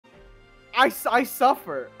I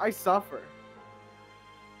suffer. I suffer.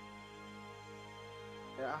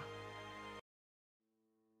 Yeah.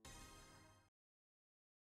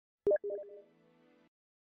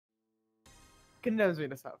 Condemns me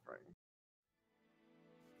to suffering.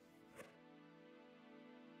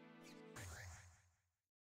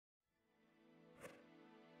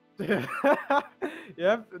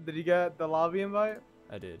 Yep. Did you get the lobby invite?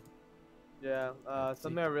 I did. Yeah.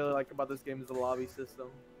 Something I really like about this game is the lobby system.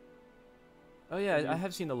 Oh yeah, I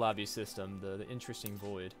have seen the lobby system, the interesting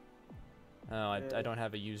void. Oh, Yeah. I don't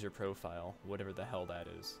have a user profile, whatever the hell that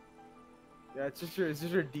is. Yeah, it's just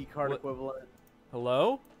your D card What? equivalent.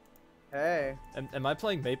 Hello? Hey. Am I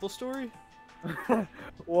playing Maple Story?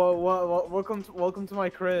 Welcome to my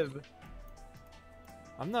crib.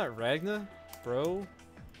 I'm not Ragna, bro.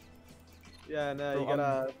 Yeah, no, Bro, you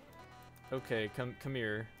gotta. Okay, come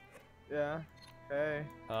here. Yeah. Hey.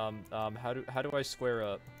 How do I square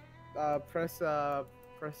up? Press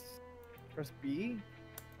B,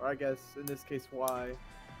 or I guess in this case Y.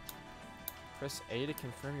 Press A to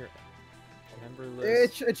confirm your member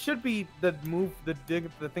list. It should be the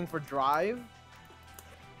thing for drive.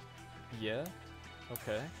 Yeah.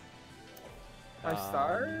 Okay. I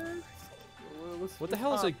start. What the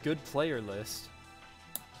hell is a good player list?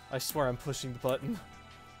 I swear I'm pushing the button.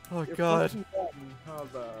 Oh You're god. pushing the button. How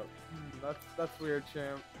about? That's weird,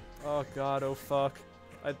 champ. Oh god. Oh fuck.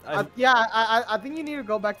 I think you need to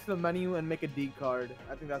go back to the menu and make a D card.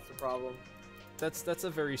 I think that's the problem. That's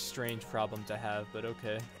a very strange problem to have, but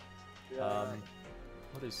okay. Yeah.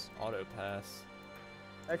 What is auto pass?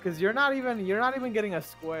 Cause you're not even getting a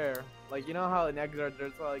square. Like, you know how in Exar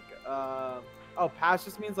there's like oh, pass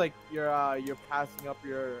just means like you're passing up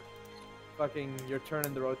your turn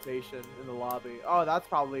in the rotation in the lobby. Oh, that's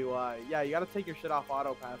probably why. Yeah, you gotta take your shit off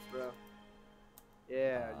auto pass, bro.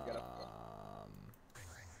 Yeah, you gotta.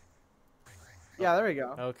 Yeah, there we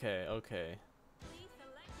go. Okay, okay.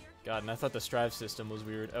 God, and I thought the strive system was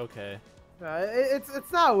weird. Okay.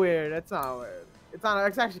 It's not weird. It's not weird. It's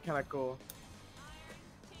actually kind of cool.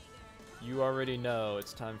 You already know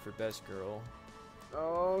it's time for best girl.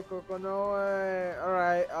 Oh, Coco, no way.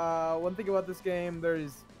 Alright, one thing about this game,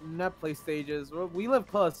 there's net play stages. We live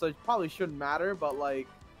close, so it probably shouldn't matter, but like,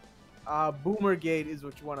 Boomergate is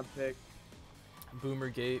what you want to pick.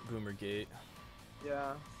 Boomergate, Boomergate.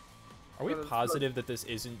 Yeah. Are we positive that this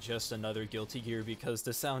isn't just another Guilty Gear, because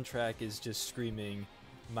the soundtrack is just screaming,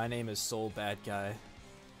 "My name is Soul Bad Guy."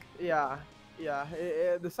 Yeah, yeah.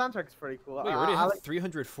 The soundtrack's pretty cool. Wait, we already have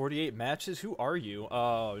 348 matches? Who are you?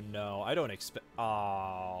 Oh no, I don't expect.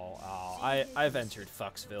 Oh, I've entered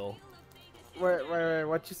Fucksville. Wait,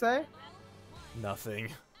 what you say? Nothing.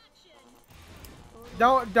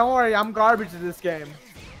 Don't worry, I'm garbage in this game.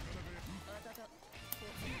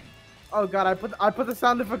 Oh god, I put the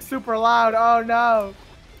sound effect super loud. Oh no.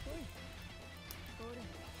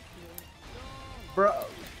 Bro.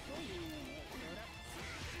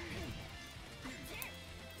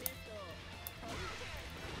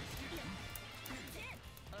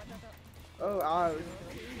 Oh, ouch.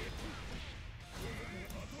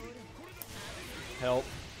 Help.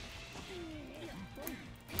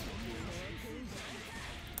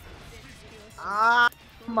 Ah,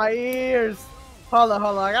 my ears. Hold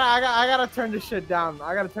on. I gotta turn this shit down.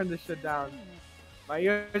 I gotta turn this shit down. My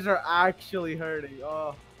ears are actually hurting.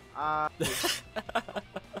 Oh, ouch.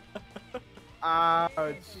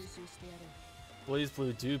 Ouch. Blaze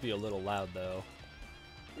Blue do be a little loud though.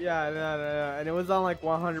 Yeah, no. And it was on like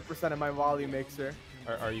 100% of my volume mixer.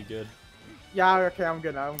 Are you good? Yeah, okay, I'm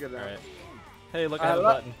good now. All right. Hey, look, I have a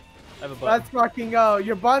button. I have a button. Let's fucking go.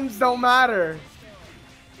 Your buttons don't matter.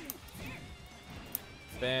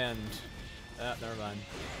 Banned. Ah, never mind.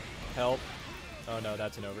 Help. Oh no,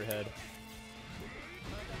 that's an overhead.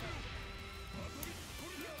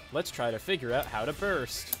 Let's try to figure out how to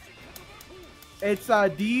burst. It's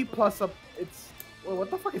D plus a. It's. Well,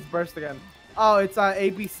 what the fuck is burst again? Oh, it's A,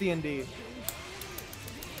 B, C, and D.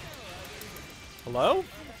 Hello?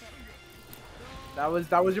 That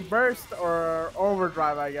was your burst or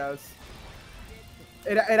overdrive, I guess.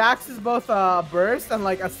 It acts as both a burst and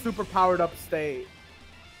like a super powered up state,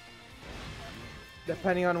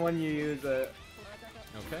 depending on when you use it.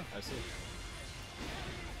 Okay, I see.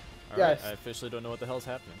 Yes. Alright, I officially don't know what the hell's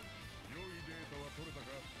happening.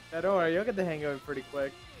 Yeah, don't worry, you'll get the hang of it pretty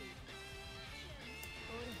quick.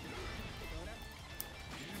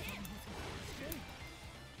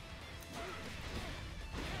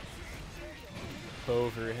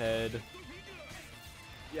 Overhead.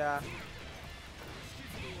 Yeah.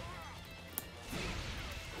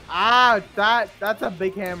 Ah, that's a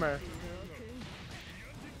big hammer.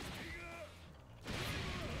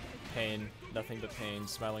 pain. Nothing but pain.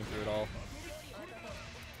 Smiling through it all.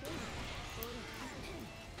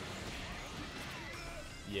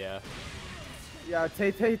 Yeah. Yeah,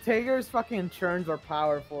 Tager's fucking churns are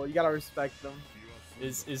powerful. You gotta respect them.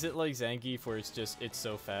 Is it like Zangief where it's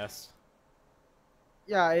so fast?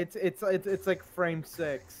 Yeah, it's like frame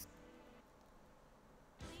 6.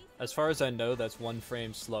 As far as I know, that's 1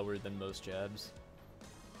 frame slower than most jabs.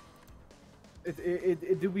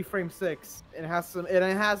 It do be frame 6. It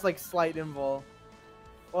has like slight invul.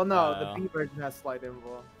 Well, no, the B version has slight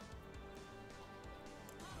invul.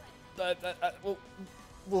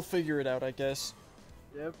 We'll figure it out, I guess.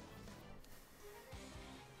 Yep.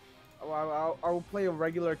 I will play a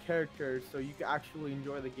regular character so you can actually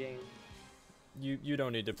enjoy the game. You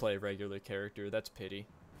don't need to play a regular character. That's pity.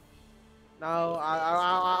 No,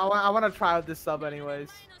 I want to try out this sub anyways.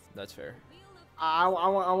 That's fair. I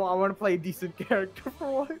want to play a decent character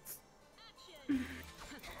for once.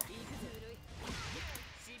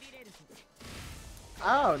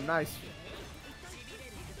 Oh, nice.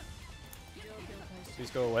 Please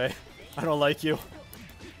go away. I don't like you.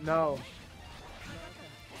 No.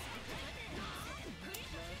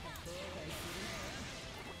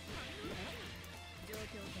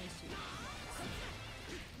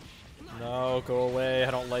 No, go away.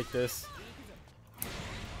 I don't like this.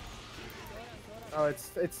 Oh,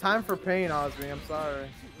 it's time for pain, Osby. I'm sorry.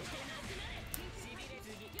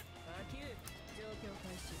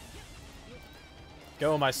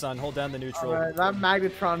 Go, my son. Hold down the neutral. Right, that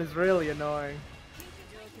Magnetron is really annoying.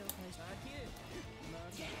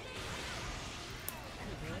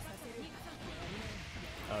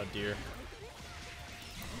 Oh dear.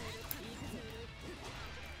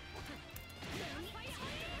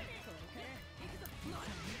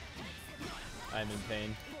 I'm in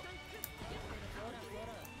pain.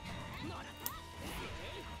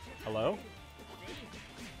 Hello?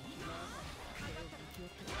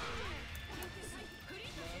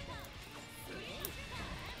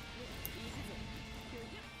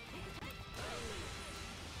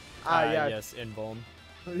 Yeah. Yes, invuln.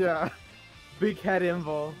 Yeah. Big head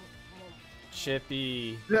invul.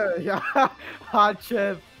 Chippy. Yeah. Hot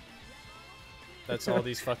chip. That's all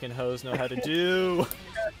these fucking hoes know how to do.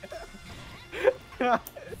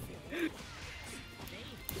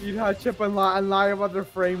 Eat hot chip and lie about their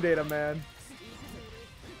frame data, man.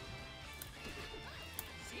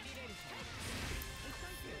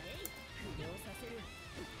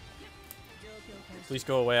 Please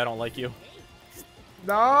go away. I don't like you.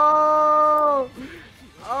 No!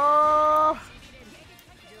 Oh!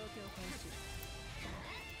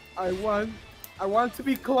 I want to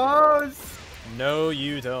be close. No,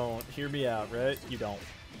 you don't. Hear me out, right? You don't.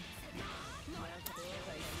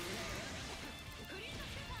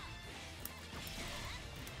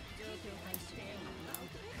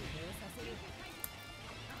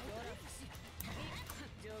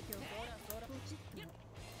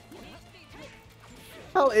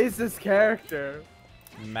 How is this character?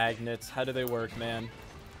 Magnets. How do they work, man?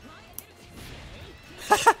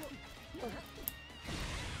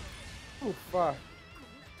 Oh fuck.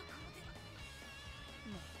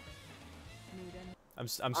 I'm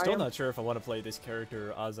still not sure if I want to play this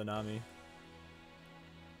character Azanami.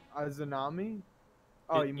 Azanami?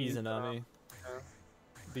 Oh, you mean Izanami.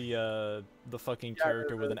 Yeah. The fucking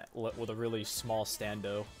character with a really small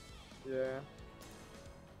stando. Yeah.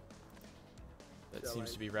 That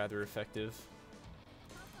seems to be rather effective.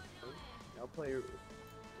 I'll play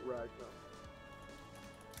Ragnarok.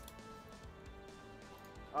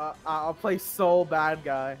 I'll play Soul Bad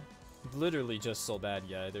Guy. Literally just Soul Bad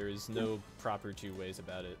Guy. There is no proper 2 ways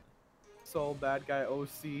about it. Soul Bad Guy OC.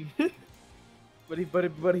 but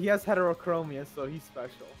he has heterochromia, so he's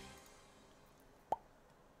special.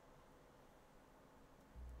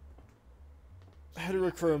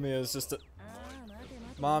 Heterochromia is just a...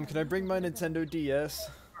 Mom, can I bring my Nintendo DS?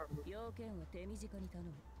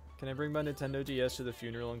 Can I bring my Nintendo DS to the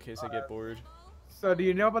funeral in case I get bored? So do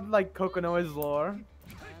you know about like Kokonoe's lore?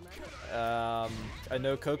 I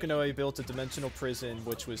know Kokonoe built a dimensional prison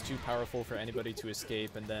which was too powerful for anybody to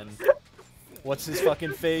escape, and then... What's his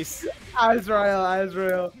fucking face?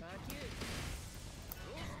 Azrael.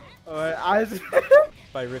 Alright,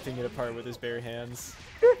 By ripping it apart with his bare hands.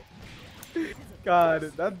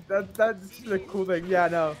 God, that's a cool thing. Yeah,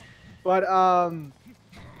 no. But,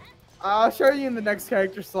 I'll show you in the next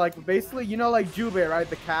character select. But basically, you know, like Jubei, right?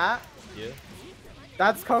 The cat? Yeah.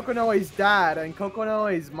 That's Kokonoe's dad, and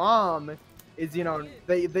Kokonoe's mom is, you know,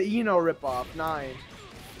 the Ino ripoff, 9.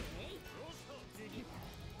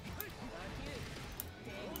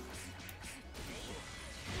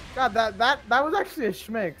 God, that was actually a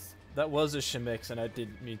schmix. That was a shemix, and I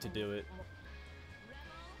didn't mean to do it.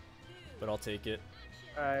 But I'll take it.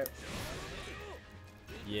 Alright.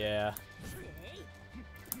 Yeah.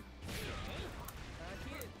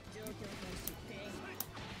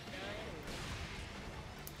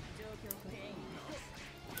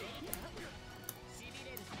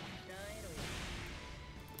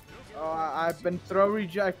 Oh, I've been throw,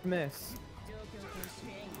 reject, miss.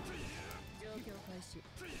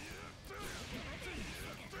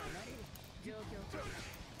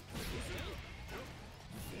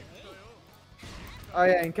 Oh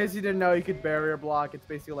yeah, in case you didn't know, you could barrier block. It's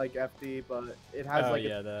basically like FD, but it has like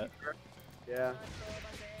yeah, that. Yeah.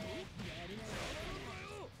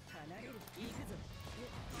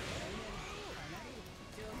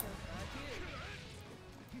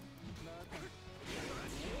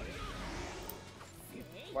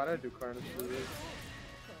 Why did I do Carnage through this?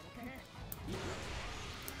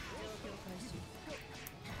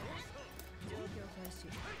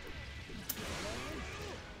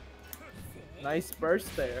 Nice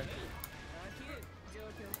burst there.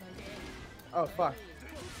 Oh fuck.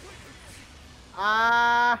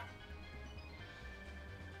 Ah.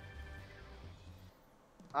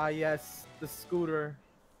 Ah yes, the scooter.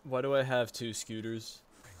 Why do I have 2 scooters?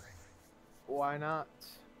 Why not?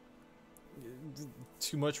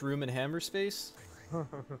 Too much room and hammer space?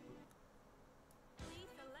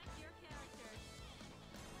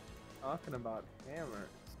 Talking about hammers.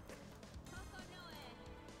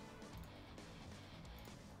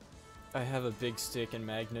 I have a big stick and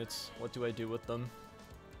magnets. What do I do with them?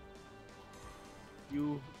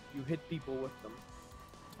 You hit people with them.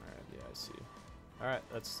 Alright, yeah, I see. Alright,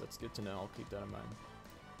 that's good to know. I'll keep that in mind.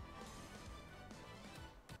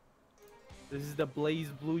 This is the Blaze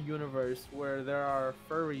Blue universe where there are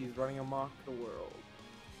furries running amok the world.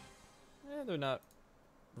 Eh, they're not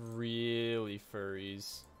really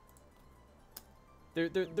furries. They're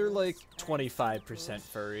like 25%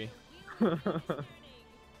 furry.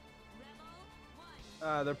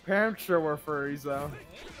 Their parents sure were furries though.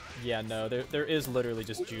 Yeah, no, there is literally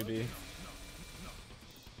just Juby.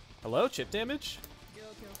 Hello, chip damage?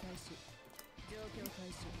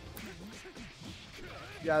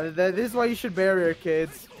 Yeah, this is why you should barrier,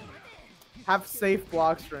 kids. Have safe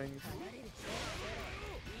block strings.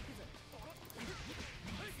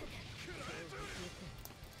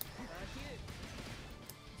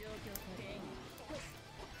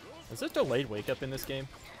 Is there delayed wake up in this game?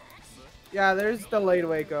 Yeah, there's delayed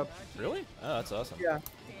wake up. Really? Oh, that's awesome. Yeah.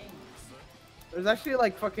 There's actually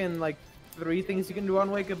like fucking like 3 things you can do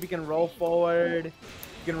on wake up. You can roll forward, you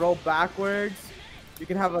can roll backwards, you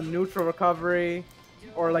can have a neutral recovery,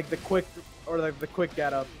 or like the quick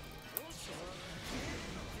get up.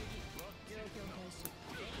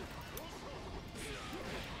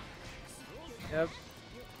 Yep.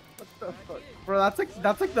 What the fuck? Bro,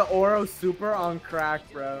 that's like the Oro super on crack,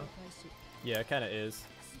 bro. Yeah, it kinda is.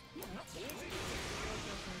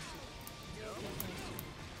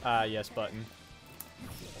 Ah, yes, button.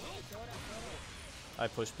 I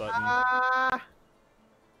push button. Ah.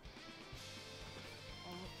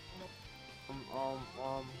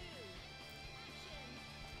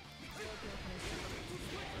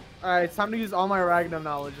 Alright, it's time to use all my Ragnar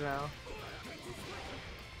knowledge now.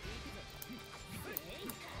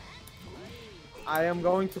 I am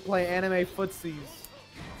going to play anime footsies.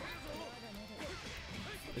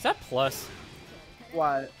 Is that plus?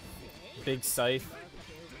 What? Big scythe?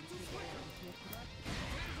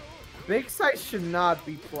 Big size should not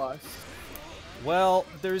be plus. Well,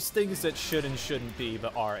 there's things that should and shouldn't be,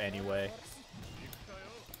 but are anyway.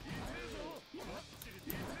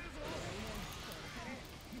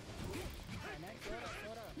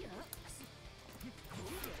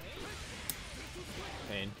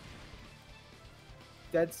 Pain.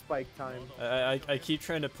 Dead spike time. I keep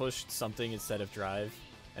trying to push something instead of drive,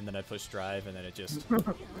 and then I push drive, and then it just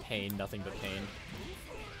pain, nothing but pain.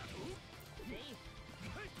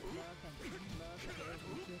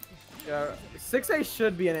 Yeah, 6A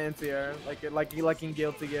should be an anti-air, like in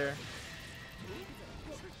Guilty Gear.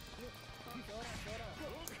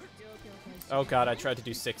 Oh god, I tried to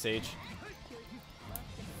do 6H.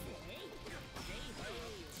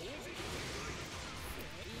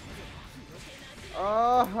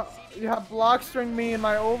 Oh, you have block string me in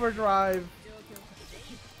my overdrive.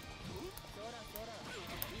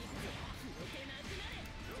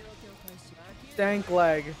 Stank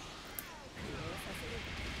leg.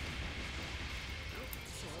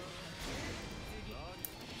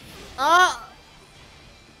 Ah!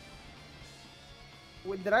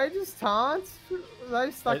 Wait, did I just taunt? Was I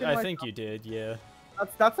stuck in I think you did, yeah.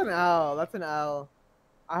 That's an L. That's an L.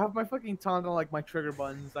 I have my fucking taunt on like my trigger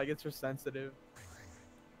buttons. I guess they're sensitive.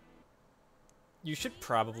 You should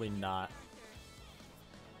probably not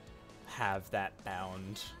have that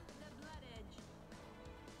bound.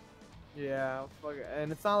 Yeah, fuck it.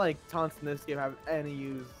 And it's not like taunts in this game have any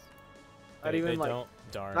use. Not They even like, don't.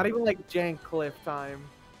 Darn. not even like jank cliff time.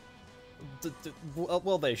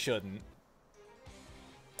 Well, they shouldn't.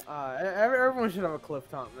 Everyone should have a cliff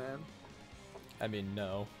taunt, man. I mean,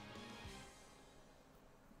 no.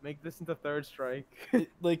 Make this into third strike.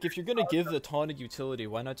 Like, if you're gonna give the taunted utility,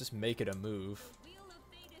 why not just make it a move?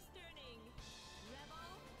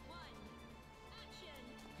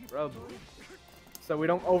 Bro. So we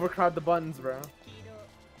don't overcrowd the buttons, bro.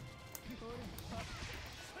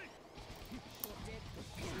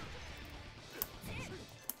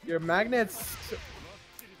 Your magnets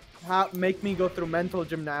make me go through mental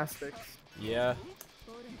gymnastics. Yeah.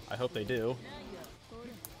 I hope they do.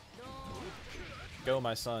 Go,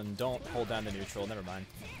 my son. Don't hold down the neutral. Never mind.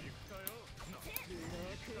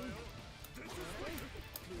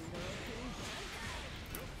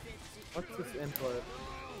 What's this input?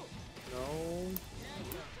 No.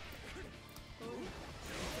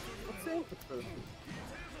 What's the input for this?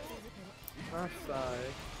 Left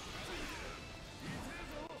side.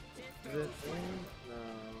 Is it in? No.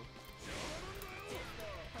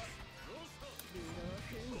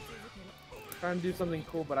 Trying to do something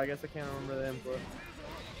cool, but I guess I can't remember the input.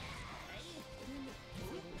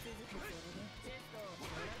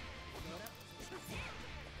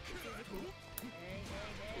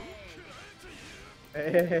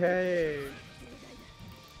 Hey.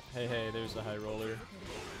 Hey, there's the high roller.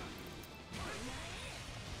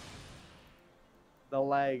 The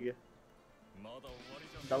leg.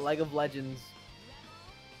 The leg of legends.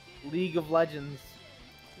 League of Legends.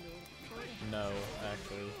 No,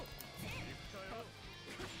 actually.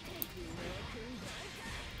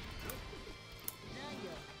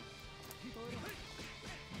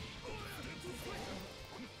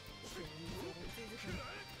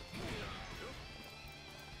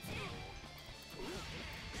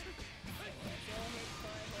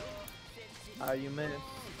 You missed.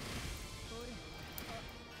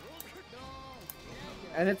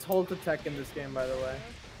 And it's hold to tech in this game, by the way.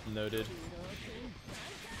 Noted.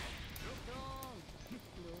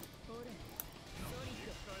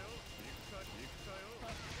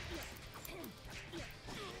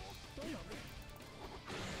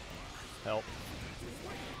 Help.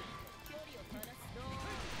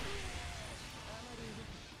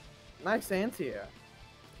 Nice anti-air.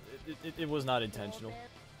 It was not intentional.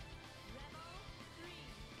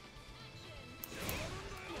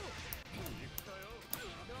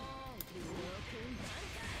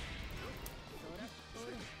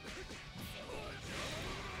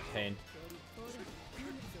 Pain.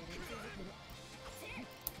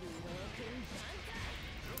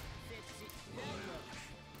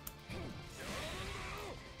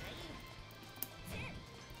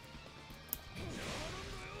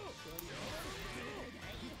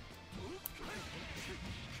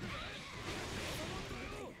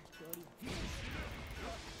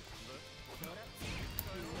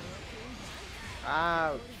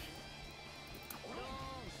 Ouch.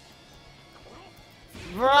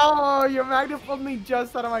 Bro, your magnet pulled me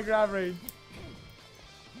just out of my grab range.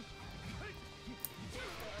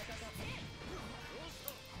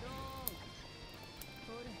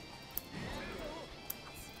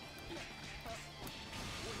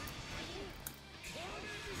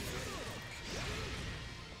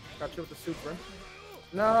 Got you with the super.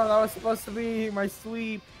 No, that was supposed to be my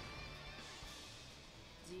sweep.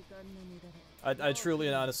 I truly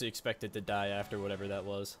and honestly expected to die after whatever that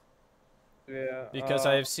was. Yeah. Because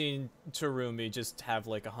I have seen Terumi just have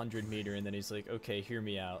like 100-meter and then he's like, okay, hear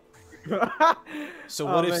me out. So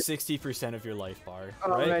what if 60% of your life bar?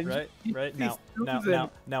 Right?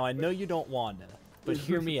 Now I know you don't wanna, but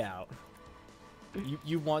hear me out.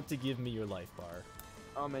 You want to give me your life bar.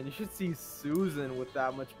 Oh man, you should see Susan with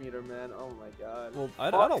that much meter, man. Oh my god. Well,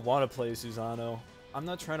 I don't want to play Susano. I'm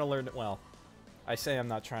not trying to learn, well, I say I'm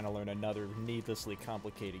not trying to learn another needlessly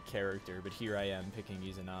complicated character, but here I am picking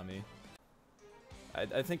Izanami.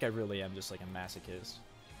 I think I really am just like a masochist.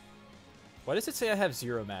 Why does it say I have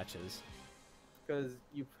 0 matches? Because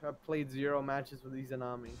you have played 0 matches with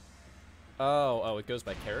Izanami. Oh, it goes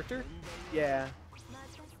by character? Yeah.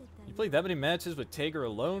 You played that many matches with Tager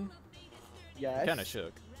alone? Yes. Kinda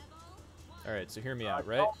shook. Alright, so hear me out,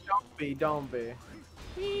 right? Don't be.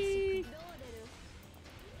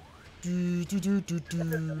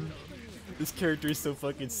 This character is so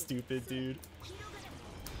fucking stupid, dude.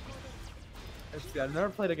 Let's see, I've never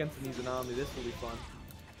played against an Izanami. This will be fun.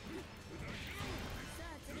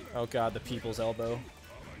 Oh god, the people's elbow.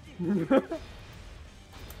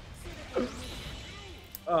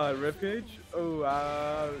 Ribcage?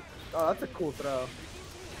 Oh, that's a cool throw.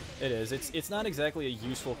 It is. It's not exactly a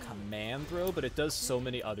useful command throw, but it does so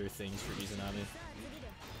many other things for Izanami.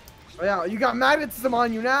 Oh yeah, you got magnetism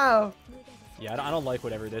on you now! Yeah, I don't like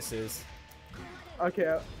whatever this is.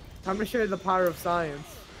 Okay, time to show you the power of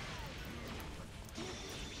science.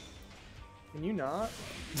 Can you not?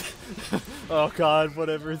 Oh god,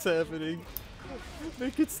 whatever is happening.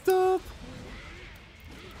 Make it stop!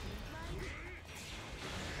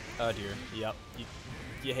 Oh dear, yep.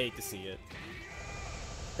 You hate to see it.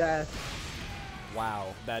 Death.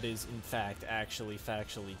 Wow, that is in fact actually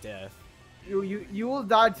factually death. You will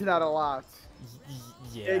die to that a lot.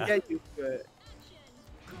 Yeah. Get used to it.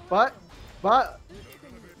 But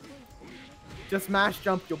just mash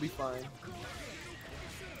jump, you'll be fine.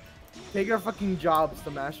 Take your fucking jobs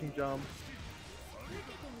to mashing jump.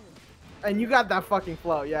 And you got that fucking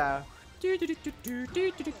flow, yeah.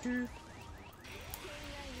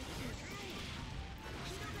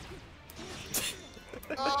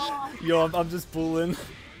 Yo, I'm just fooling.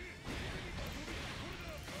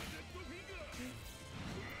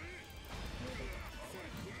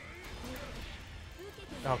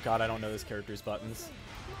 Oh god, I don't know this character's buttons.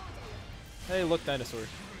 Hey, look, dinosaur.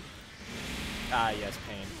 Ah, yes,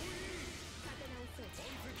 pain.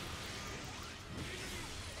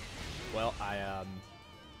 Well,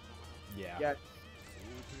 yeah.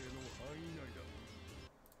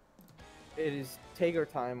 It is Tager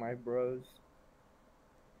time, my bros.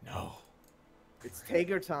 No. It's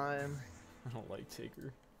Tager time. I don't like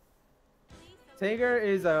Tager. Tager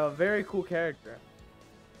is a very cool character.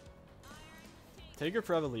 Tager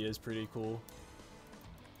probably is pretty cool.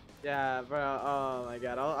 Yeah, bro. Oh my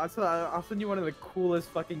god. I'll send you one of the coolest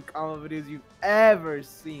fucking combo videos you've ever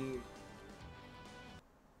seen.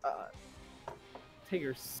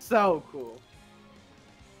 Tager's so cool.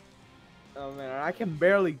 Oh man, I can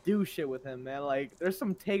barely do shit with him, man. Like, there's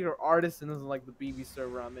some Tager artisans in like the BB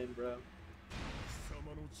server I'm in, bro.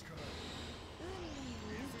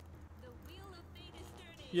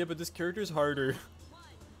 Yeah, but this character's harder.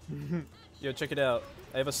 Yo, check it out.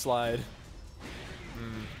 I have a slide.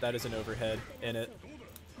 That is an overhead in it.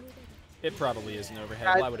 It probably is an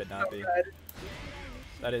overhead. Why would it not be?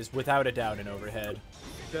 That is without a doubt an overhead.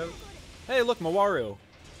 Yep. Hey, look, Mawaru.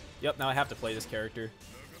 Yep, now I have to play this character.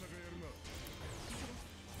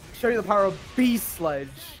 Show you the power of Beast Sledge.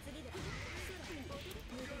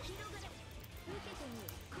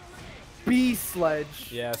 Beast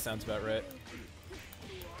Sledge. Yeah, sounds about right.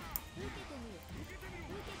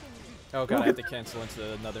 Oh god, I have to cancel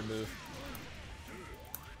into another move.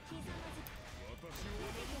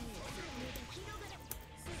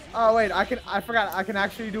 Oh wait, I forgot I can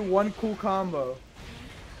actually do one cool combo.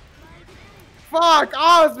 Fuck,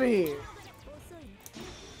 Osmi!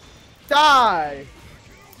 Die!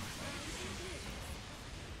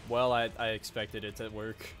 Well, I expected it to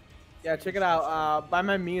work. Yeah, check it out. By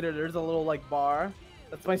my meter, there's a little like bar.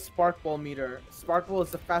 That's my Spark Ball meter. Spark Ball is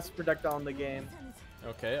the fastest projectile in the game.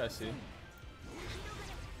 Okay, I see.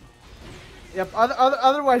 Yep.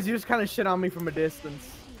 Otherwise, you just kind of shit on me from a distance.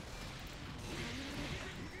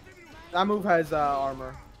 That move has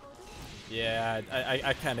armor. Yeah,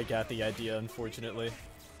 I kind of got the idea, unfortunately.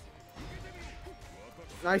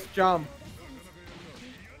 Nice jump.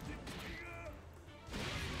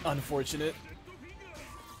 Unfortunate.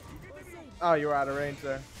 Oh, you were out of range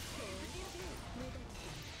there.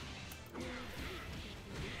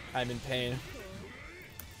 I'm in pain.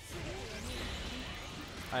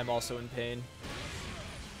 I'm also in pain.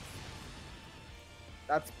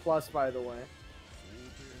 That's plus, by the way.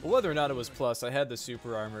 Well, whether or not it was plus, I had the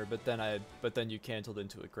super armor, but then you canceled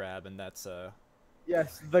into a grab, and that's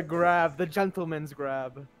Yes, the grab, the gentleman's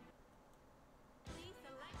grab.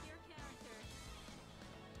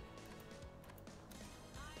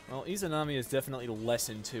 Well, Izanami is definitely less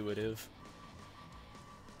intuitive.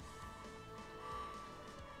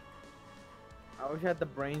 I wish I had the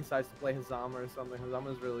brain size to play Hazama or something.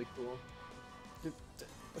 Hazama's really cool.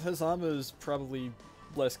 Hazama is probably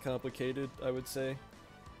less complicated, I would say.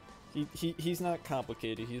 He's not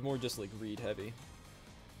complicated. He's more just like read heavy.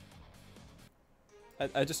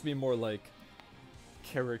 I just mean more like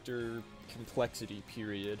character complexity,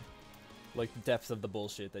 period. Like the depth of the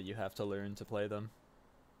bullshit that you have to learn to play them.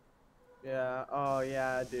 Yeah. Oh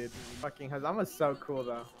yeah, dude. Fucking Hazama's so cool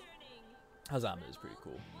though. Hazama is pretty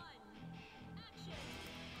cool.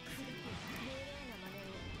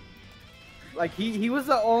 Like he was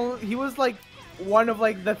the only, he was like one of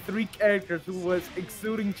like the 3 characters who was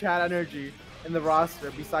exuding chat energy in the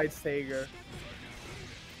roster besides Tager.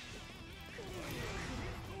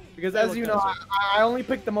 Because as you know, I only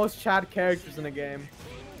pick the most Chad characters in the game.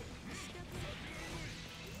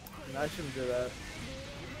 And I shouldn't do that.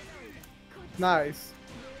 Nice.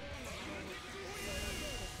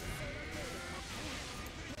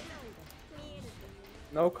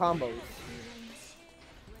 No combos.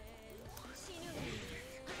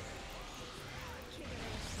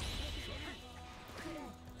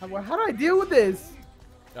 How do I deal with this?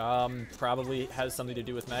 Probably has something to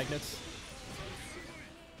do with magnets.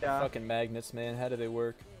 Yeah. Fucking magnets, man. How do they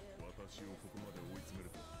work?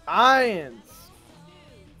 Science.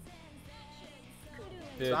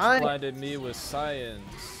 Bitch blinded me with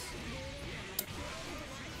science.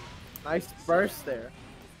 Nice burst there.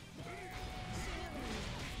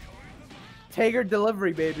 Tager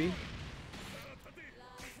delivery, baby.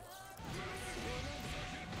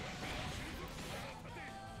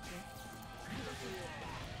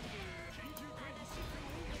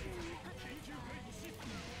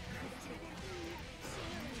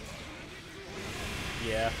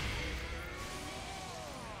 Yeah.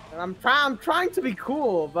 And I'm trying to be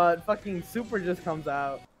cool, but fucking super just comes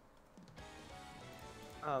out.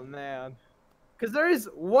 Oh man. Cause there is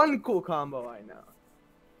one cool combo I know.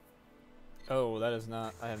 Oh, that is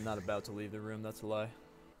not. I am not about to leave the room. That's a lie.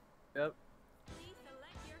 Yep.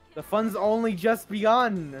 The fun's only just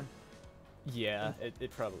begun. Yeah,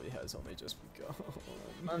 it probably has only just begun.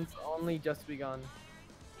 Fun's only just begun.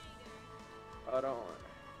 Hold on.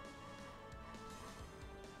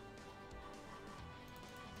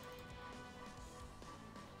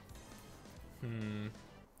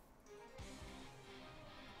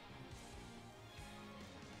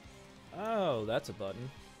 Oh, that's a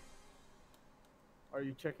button. Are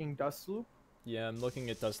you checking Dust Loop? Yeah, I'm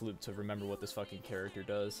looking at Dust Loop to remember what this fucking character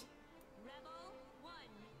does.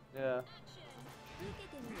 Yeah.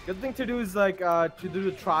 Good thing to do is like to do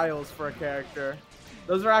the trials for a character.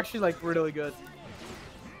 Those are actually like really good.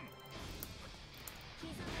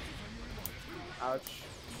 Ouch.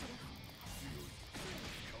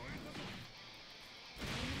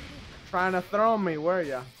 Trying to throw me, were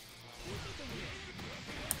ya?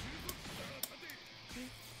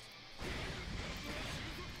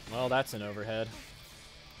 Well, that's an overhead.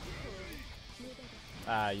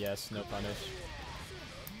 Ah, yes, no punish.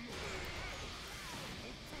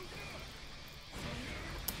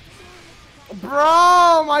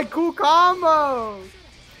 Bro, my cool combo!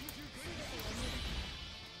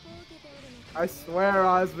 I swear,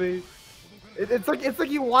 Osby. It's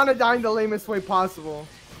like you want to die in the lamest way possible.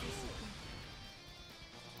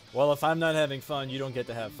 Well, if I'm not having fun, you don't get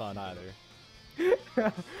to have fun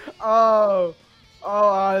either. Oh,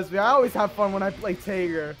 Osby, I always have fun when I play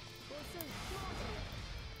Tager.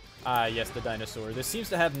 Ah, yes, the dinosaur. This seems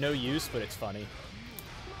to have no use, but it's funny.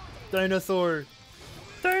 Dinosaur!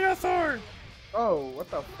 Dinosaur! Oh,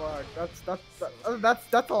 what the fuck?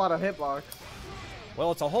 That's a lot of hitbox.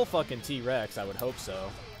 Well, it's a whole fucking T-Rex. I would hope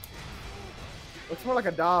so. Looks more like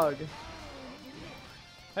a dog.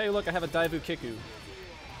 Hey, look, I have a Daivu Kiku.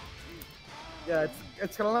 Yeah,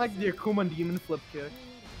 it's kind of like the Akuma Demon flip kick.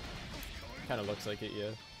 Kind of looks like it,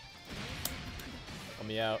 yeah. Let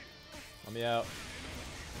me out. Let me out.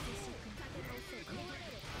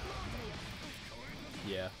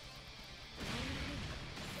 Yeah.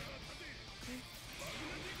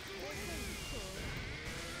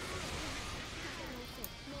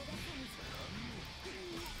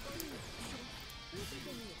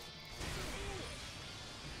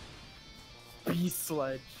 Beast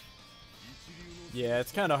Sledge. Yeah,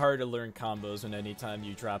 it's kind of hard to learn combos when anytime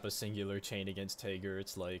you drop a singular chain against Tager,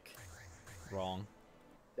 it's like wrong.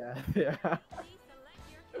 Yeah, yeah.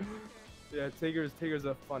 Yeah, Tager's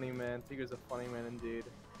a funny man. Tager's a funny man indeed.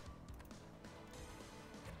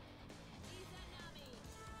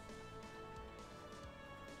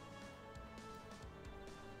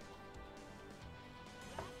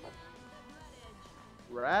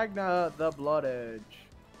 Ragna the Blood Edge.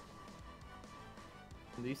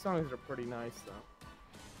 These songs are pretty nice though.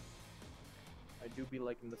 I do be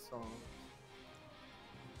liking the song.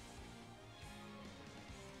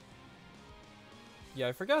 Yeah,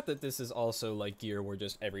 I forgot that this is also like Gear where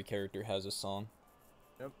just every character has a song.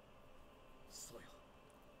 Yep.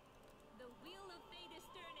 The wheel of fate is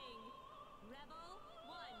turning. Rebel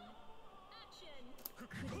 1, action.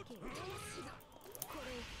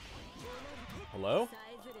 Hello?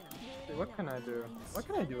 Wait, what can I do? What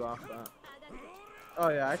can I do off that? Oh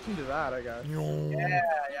yeah, I can do that, I guess.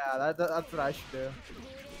 Yeah, that's what I should do.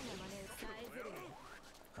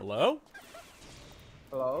 Hello?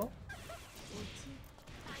 Hello?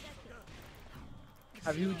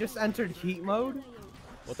 Have you just entered heat mode?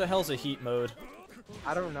 What the hell's a heat mode?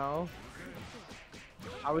 I don't know.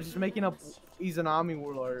 I was just making up Izanami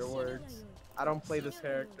words. I don't play this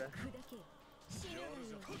character.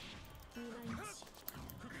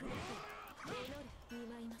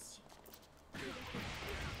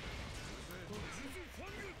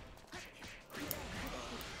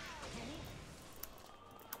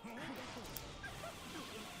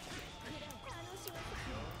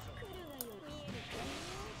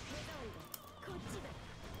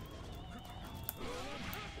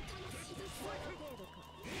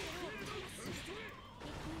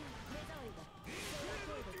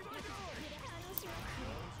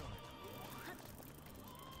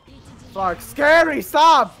 Fuck, scary,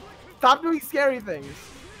 stop! Stop doing scary things.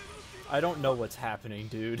 I don't know what's happening,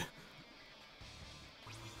 dude.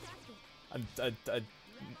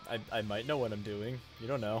 I might know what I'm doing. You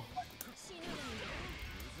don't know.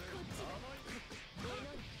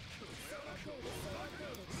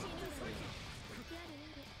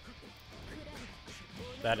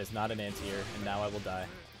 That is not an anti-air, and now I will die.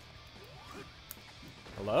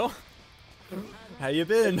 Hello? How you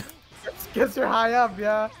been? Guess you're high up,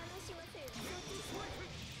 yeah.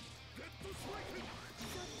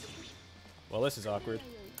 Well, this is awkward.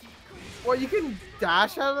 Well, you can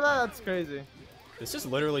dash out of that? That's crazy. This is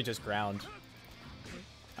literally just ground.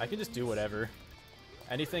 I can just do whatever.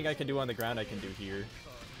 Anything I can do on the ground, I can do here.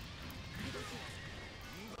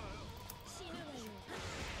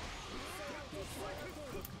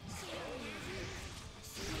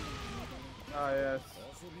 Oh, yes.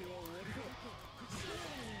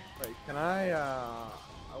 Wait, can I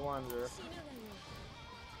wonder.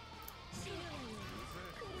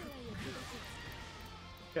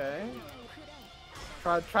 Okay.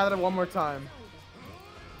 Try that one more time.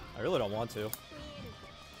 I really don't want to.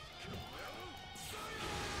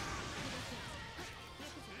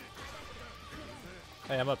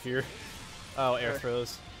 Hey, I'm up here. Oh, air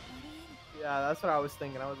throws. Yeah, that's what I was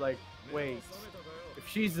thinking. I was like, wait, if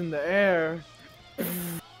she's in the air.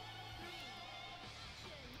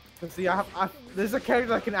 See, there's a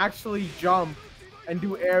character that can actually jump and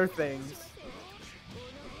do air things.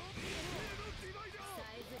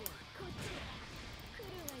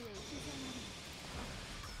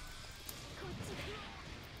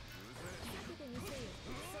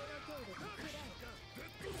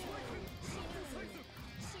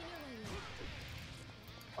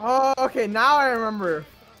 Oh, okay, now I remember.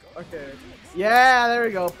 Okay. Yeah, there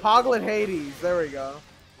we go. Poglet Hades. There we go.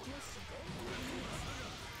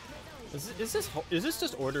 Is this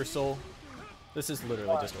just Order Soul? This is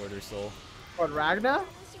literally just Order Soul. What, Ragna?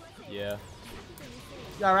 Yeah.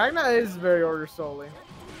 Yeah, Ragna is very Order Soul-y.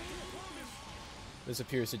 This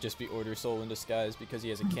appears to just be Order Soul in disguise because he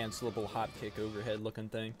has a cancelable hop kick overhead looking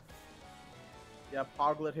thing. Yeah,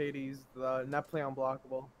 Poglet Hades, the net play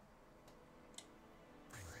unblockable.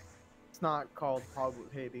 It's not called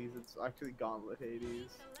Poglet Hades, it's actually Gauntlet Hades.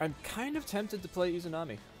 I'm kind of tempted to play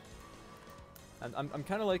Izanami. I'm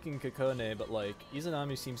kind of liking Kokone, but like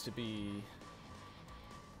Izanami seems to be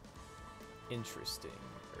interesting.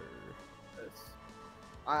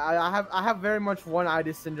 I have very much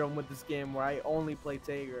one-eyed syndrome with this game where I only play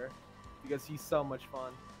Tager because he's so much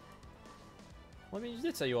fun. Well, I mean, you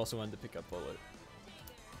did say you also wanted to pick up Bullet.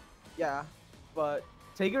 Yeah, but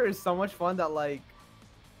Tager is so much fun that like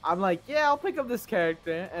I'm like, yeah, I'll pick up this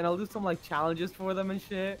character and I'll do some like challenges for them and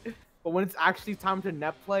shit. But when it's actually time to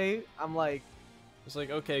net play, I'm like, it's like,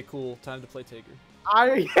 okay, cool, time to play Tager.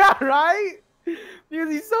 Yeah, right? Because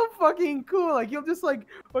he's so fucking cool. Like he'll just like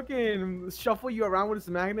fucking shuffle you around with his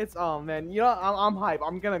magnets. Oh man, you know I'm hype.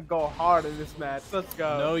 I'm gonna go hard in this match. Let's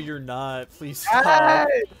go. No, you're not. Please stop. Yes!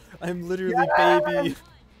 I'm literally baby.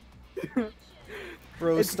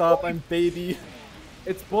 Bro, it's stop. I'm baby.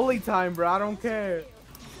 It's bully time, bro. I don't care.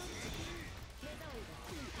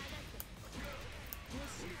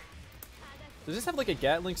 Does this have like a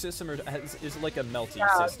Gatling system, or is it like a melting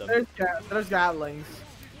system? There's Gatlings.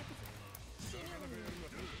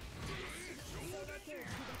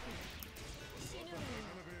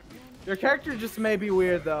 Your character just may be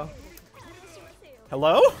weird, though.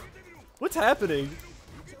 Hello? What's happening?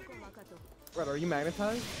 What, are you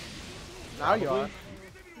magnetized? Now you are.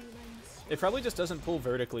 It probably just doesn't pull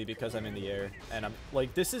vertically because I'm in the air, and I'm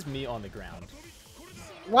like, this is me on the ground.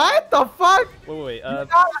 What the fuck? Wait. You're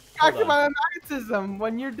not distracted by magnetism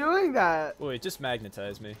when you're doing that. Wait, just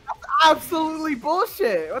magnetize me. That's absolutely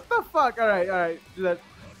bullshit. What the fuck? All right. Do that.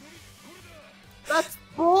 That's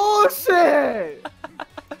bullshit.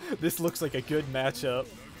 This looks like a good matchup.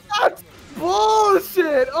 That's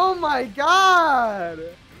bullshit. Oh my god.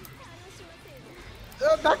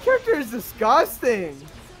 That character is disgusting.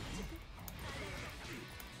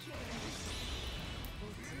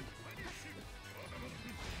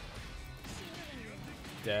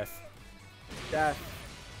 Death. Death.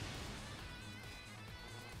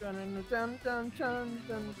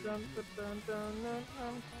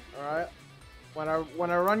 Alright. When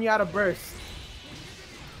I run you out of burst.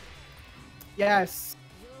 Yes.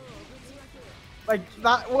 Like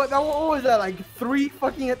that what was that? Like 3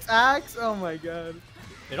 fucking attacks? Oh my god.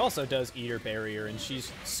 It also does Eater Barrier, and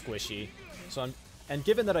she's squishy. So and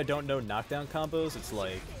given that I don't know knockdown combos, it's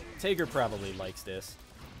like Tager probably likes this.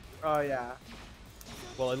 Oh yeah.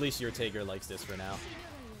 Well, at least your Tager likes this for now.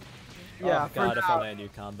 Yeah. Oh god, if only I knew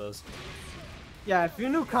combos. Yeah, if you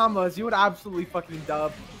knew combos, you would absolutely fucking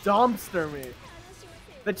dumpster me.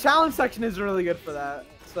 The challenge section is really good for that.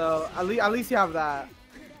 So at least you have that.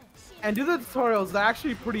 And do the tutorials, they're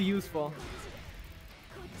actually pretty useful.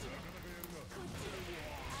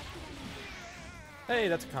 Hey,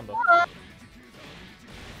 that's a combo.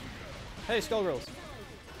 Hey, Skull Rolls.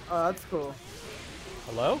 Oh, that's cool.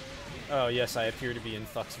 Hello? Oh, yes, I appear to be in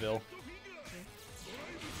Fucksville.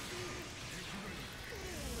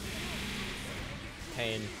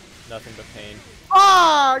 Pain. Nothing but pain.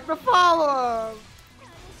 Fuck! The follow-up!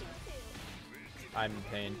 I'm in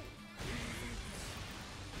pain.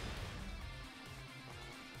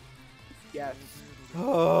 Yes.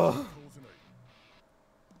 Oh.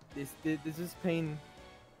 This is pain.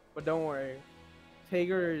 But don't worry.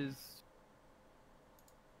 Tager is...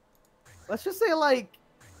 Let's just say, like,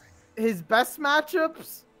 his best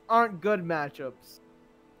matchups aren't good matchups.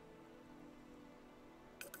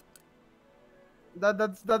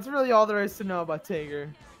 That's really all there is to know about Tager.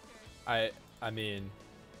 I mean,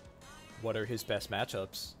 what are his best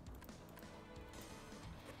matchups?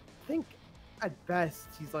 I think at best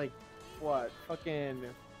he's like, what, fucking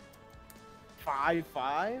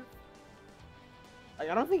 5-5? Like,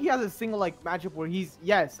 I don't think he has a single like matchup where he's,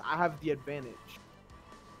 yes, I have the advantage.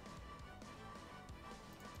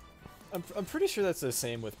 I'm pretty sure that's the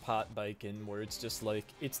same with Pot Biken, where it's just like,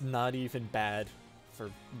 it's not even bad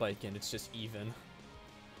for Biken, it's just even.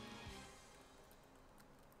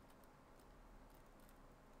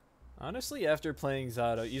 Honestly, after playing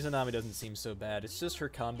Zato, Izanami doesn't seem so bad. It's just her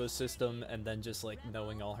combo system and then just like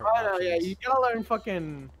knowing all her options. Oh yeah, you gotta learn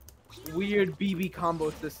fucking weird BB combo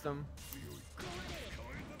system.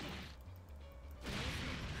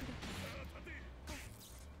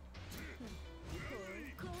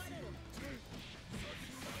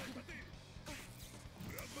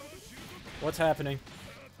 What's happening?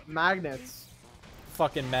 Magnets.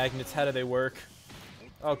 Fucking magnets, how do they work?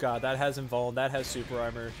 Oh god, that has Invuln, that has super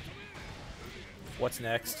armor. What's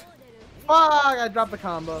next? Fuck, I dropped the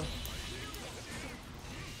combo.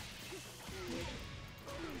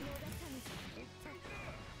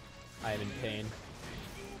 I am in pain.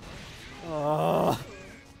 Oh.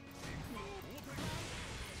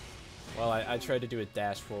 Well, I tried to do a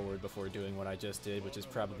dash forward before doing what I just did, which is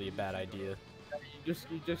probably a bad idea.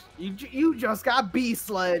 You just got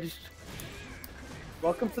B-sledged.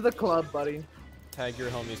 Welcome to the club, buddy. Tag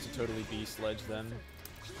your homies to totally B-sledge them.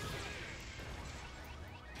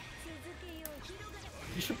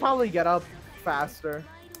 You should probably get up faster.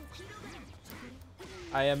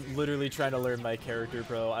 I am literally trying to learn my character,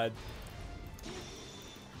 bro.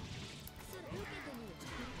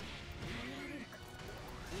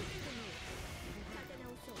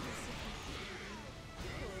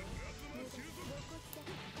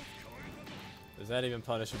 Is that even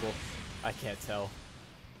punishable? I can't tell.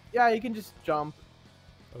 Yeah, you can just jump.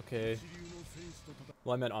 Okay.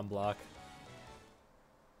 Well, I meant on block.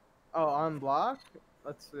 Oh, on block?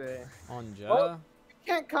 Let's see. On Ja? Well, you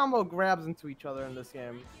can't combo grabs into each other in this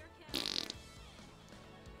game.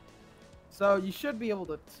 So you should be able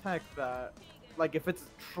to tech that. Like if it's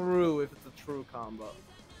a true combo.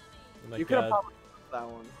 Oh you could have probably that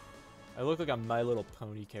one. I look like a My Little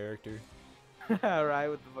Pony character. Right,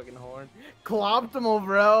 with the fucking horn. Clopped him over,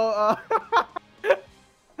 bro.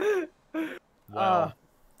 Wow.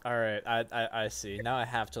 Alright, I see. Now I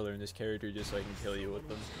have to learn this character just so I can kill you with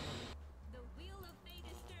them. The wheel of fate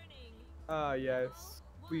is turning. Yes.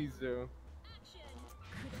 Please do.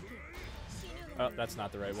 Oh, that's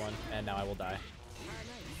not the right one. And now I will die.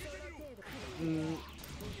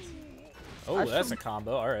 Oh, that's a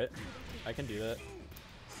combo. Alright. I can do that.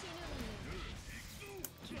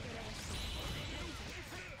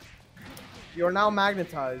 You're now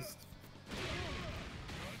magnetized.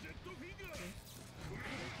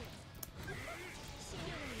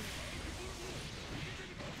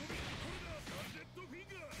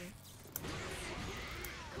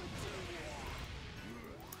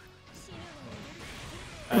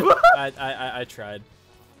 I tried.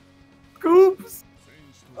 Oops!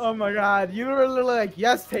 Oh my god, you were literally like,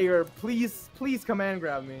 yes, Tager, please command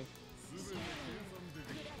grab me.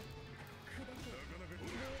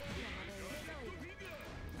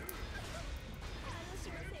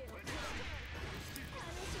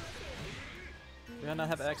 I not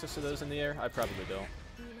have access to those in the air? I probably don't.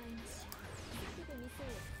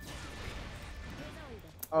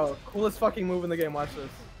 Oh, coolest fucking move in the game. Watch this.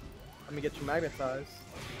 Let me get you magnetized.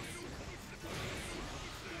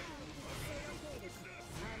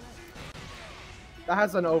 That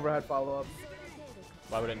has an overhead follow-up.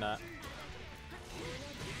 Why would it not?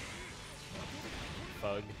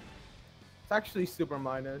 Bug. It's actually super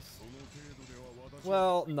minus.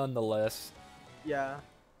 Well, nonetheless. Yeah.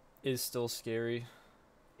 Is still scary.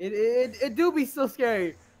 It do be still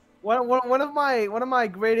scary. One of my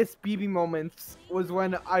greatest BB moments was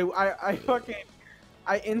when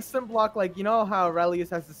I instant block, like, you know how Relius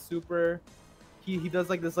has the super, he does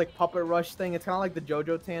like this like puppet rush thing. It's kind of like the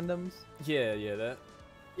JoJo tandems. Yeah, that.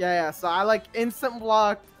 Yeah. So I like instant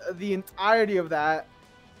blocked the entirety of that.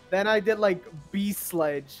 Then I did like Beast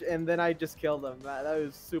Sledge, and then I just killed him. That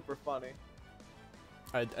was super funny.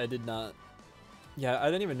 I did not. Yeah, I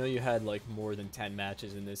didn't even know you had like more than 10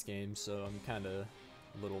 matches in this game, so I'm kind of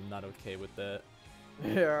a little not okay with that.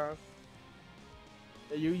 Yeah.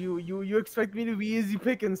 You expect me to be easy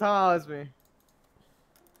pickings, huh, Osme?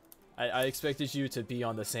 I expected you to be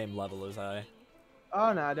on the same level as I.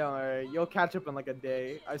 Oh no, don't worry. You'll catch up in like a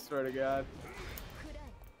day. I swear to God.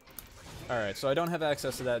 Alright, so I don't have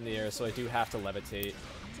access to that in the air, so I do have to levitate.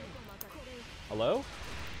 Hello?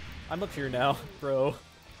 I'm up here now, bro.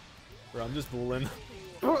 Bro, I'm just fooling.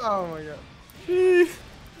 Oh my God.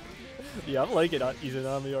 Yeah, I'm liking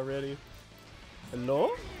Izanami already.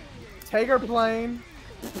 Hello? Tiger plane.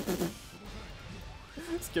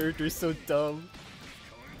 This character is so dumb.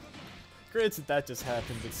 Granted, that just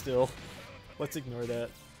happened, but still. Let's ignore that.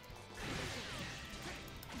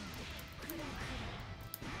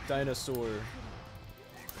 Dinosaur.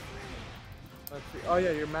 Let's see. Oh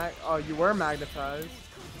yeah, you were magnetized.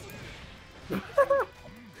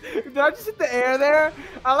 Did I just hit the air there?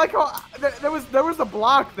 I like how there was a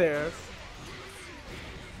block there.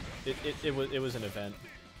 It was an event.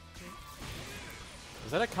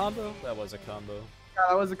 Was that a combo? That was a combo. Yeah,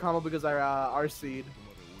 that was a combo because I RC'd.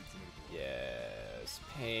 Yes,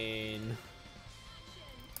 pain.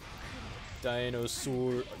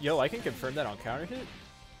 Dinosaur. Yo, I can confirm that on counter hit.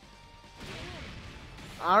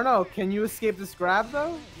 I don't know. Can you escape this grab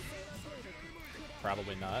though?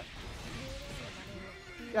 Probably not.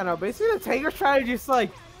 Yeah, no. Basically, the Tiger strategy is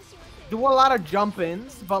like do a lot of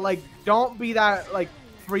jump-ins, but like don't be that like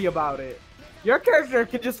free about it. Your character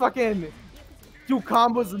can just fucking do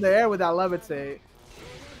combos in the air with that levitate.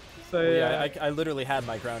 So yeah, I literally had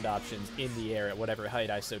my ground options in the air at whatever height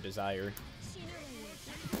I so desire.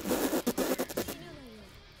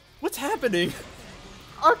 What's happening?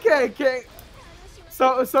 Okay.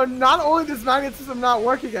 So not only does magnetism not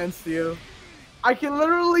work against you, I can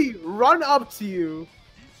literally run up to you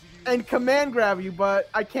and command grab you, but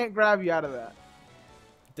I can't grab you out of that.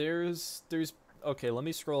 There's okay, let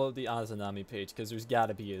me scroll up the Azanami page because there's got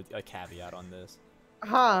to be a caveat on this.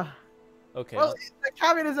 Huh. Okay. Well, the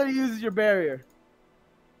caveat is that it uses your barrier.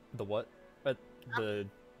 The what? The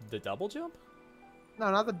double jump? No,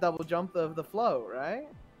 not the double jump, the flow, right?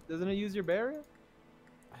 Doesn't it use your barrier?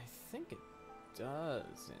 I think it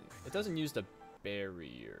doesn't. It doesn't use the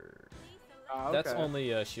barrier. Okay. That's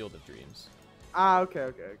only Shield of Dreams. Ah,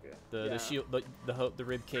 okay. The shield, the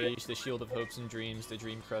rib cage, the Shield of Hopes and Dreams, the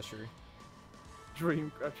Dream Crusher.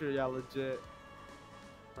 Dream Crusher, yeah, legit.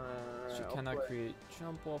 She cannot create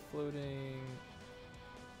jump while floating.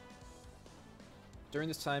 During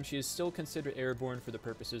this time, she is still considered airborne for the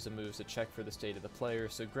purposes of moves that check for the state of the player,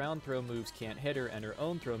 so ground throw moves can't hit her, and her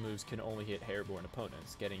own throw moves can only hit airborne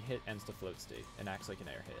opponents. Getting hit ends the float state, and acts like an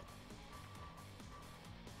air hit.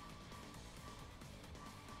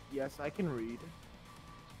 Yes, I can read.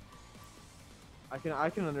 I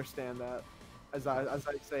can understand that. As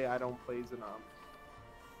I say, I don't play Zanam.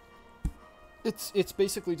 It's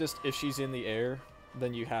basically just if she's in the air,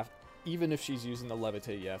 then you have, even if she's using the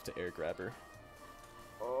levitate, you have to air grab her.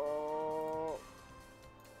 Oh,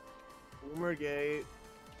 Boomer Gate.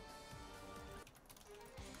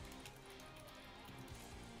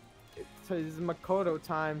 It's Makoto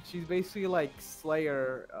time. She's basically like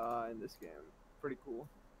Slayer in this game. Pretty cool.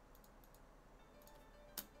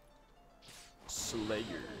 Slayer.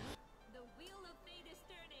 The wheel of fate is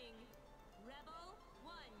turning. Rebel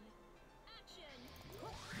 1. Action.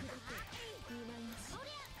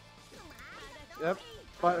 Yep.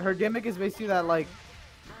 But her gimmick is basically that like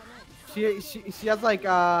she has like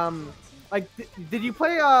did you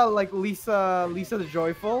play like Lisa the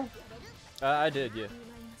Joyful? I did, yeah.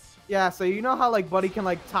 Yeah, so you know how like Buddy can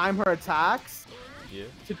like time her attacks? Yeah.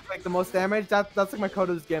 To do like the most damage? That's like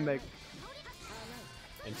Makoto's gimmick.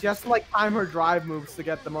 And she has to like time her drive moves to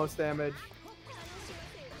get the most damage.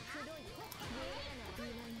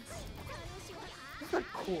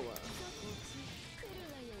 cool.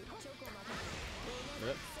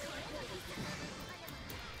 Yep.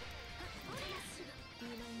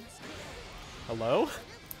 Hello?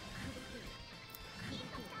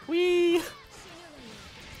 Whee!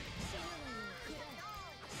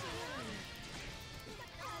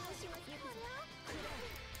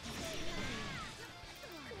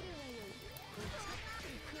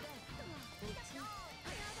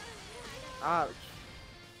 Ouch.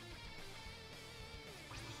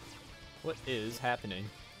 What is happening?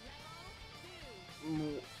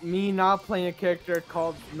 Me not playing a character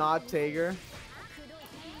called not Tager.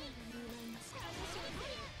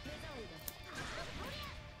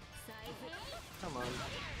 Come on.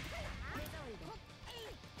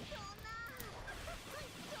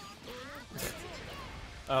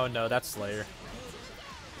 Oh no, that's Slayer.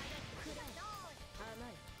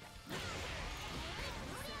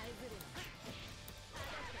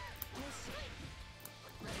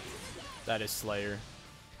 That is Slayer.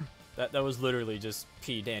 That was literally just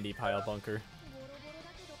P Dandy Pile Bunker.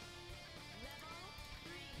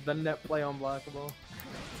 The net play unblockable.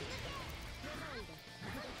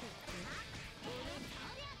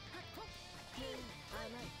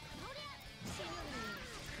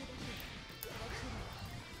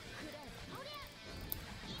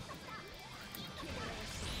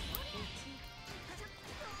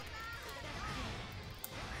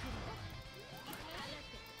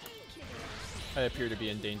 I appear to be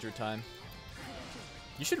in danger time.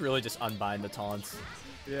 You should really just unbind the taunts.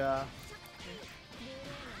 Yeah.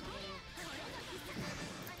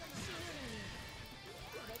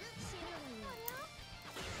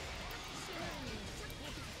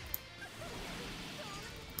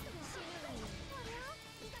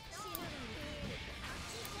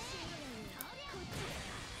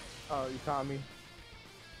 Oh, you caught me.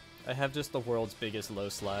 I have just the world's biggest low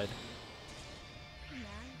slide.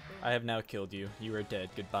 I have now killed you. You are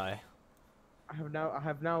dead. Goodbye.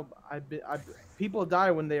 People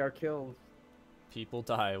die when they are killed. People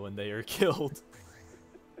die when they are killed.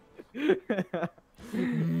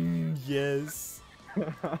 Yes.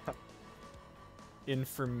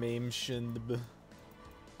 Information.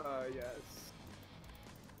 Yes.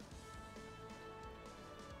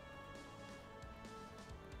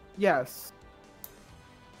 Yes.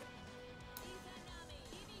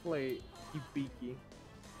 Wait, Hibiki.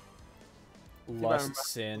 Lust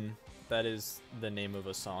Sin. That is the name of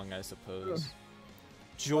a song, I suppose.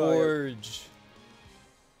 George.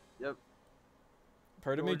 Yep.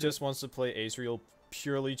 Part of me just wants to play Azrael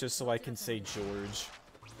purely just so I can say George.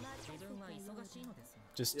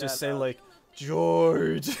 Just say like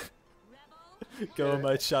George. Go,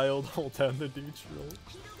 my child. Hold down the neutral.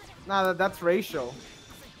 Nah, that's Rachel.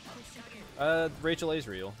 Rachel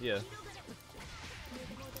Azrael. Yeah.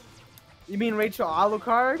 You mean Rachel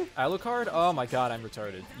Alucard? Alucard? Oh my god, I'm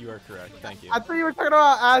retarded. You are correct. Thank you. I thought you were talking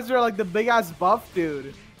about Azrael, like the big ass buff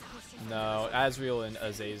dude. No, Azrael and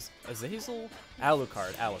Azazel?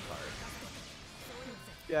 Alucard.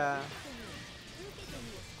 Yeah.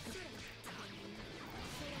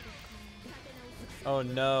 Oh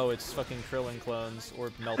no, it's fucking Krillin clones,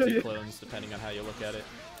 or Melty clones, depending on how you look at it.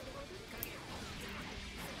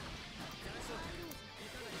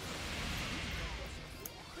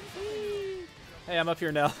 Hey, I'm up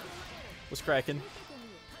here now. What's cracking?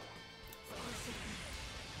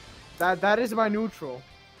 That is my neutral.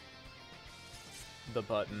 The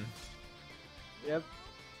button. Yep.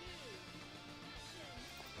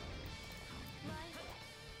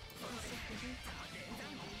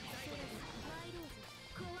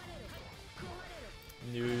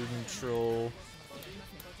 Neutral.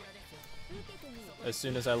 As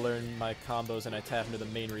soon as I learn my combos and I tap into the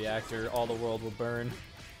main reactor, all the world will burn.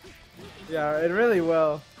 Yeah, it really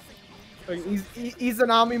will. Like,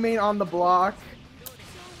 Izanami main on the block.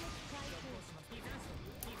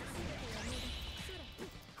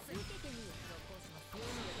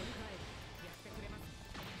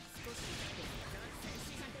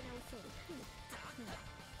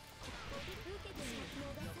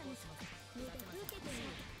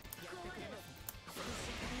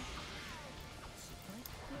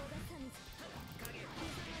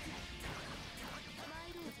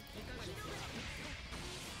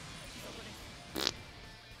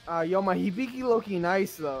 Yo, my Hibiki looking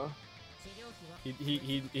nice though.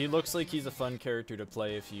 He looks like he's a fun character to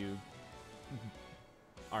play if you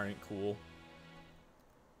aren't cool.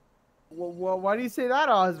 Well, why do you say that,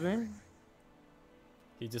 Osman?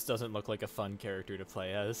 He just doesn't look like a fun character to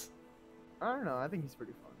play as. I don't know. I think he's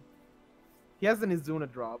pretty fun. He has an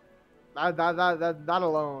Izuna drop. That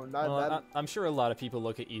alone. I'm sure a lot of people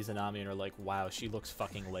look at Izanami and are like, "Wow, she looks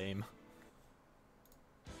fucking lame."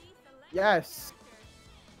 Yes.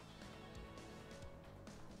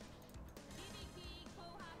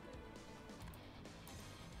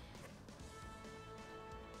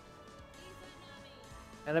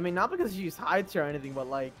 And I mean, not because she's high tier or anything, but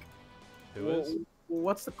like, Who is?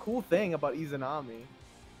 What's the cool thing about Izanami?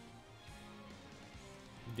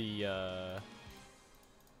 The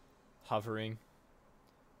hovering.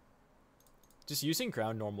 Just using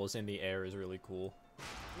ground normals in the air is really cool.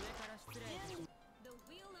 The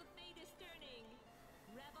wheel of fate is turning.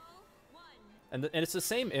 Rebel 1. And it's the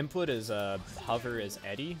same input as hover as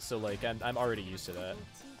Eddie, so like I'm already used to that.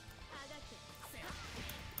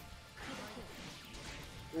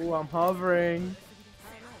 Ooh, I'm hovering.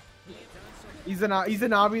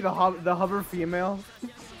 Izanami, the hover female.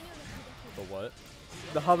 The what?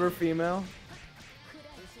 The hover female.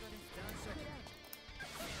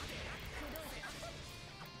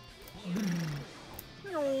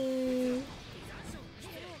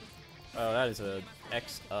 Oh, that is a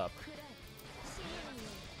X up.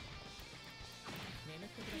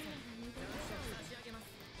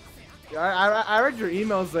 Yeah, I read your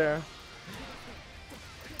emails there.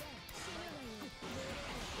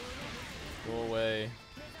 Go away.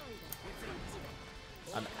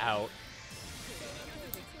 I'm out.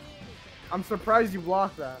 I'm surprised you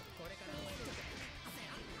blocked that.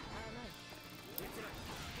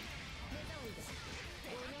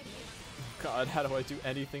 God, how do I do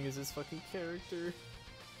anything as this fucking character? You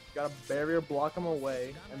gotta barrier block him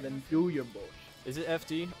away and then do your bullshit. Is it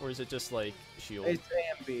FD or is it just like shield? It's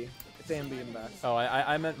A and B. It's A and B and back. Oh,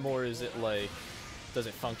 I meant more. Is it like, does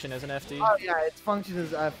it function as an FD? Oh yeah, its function is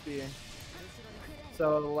FD.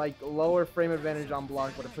 So like lower frame advantage on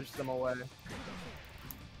block, but it pushes them away.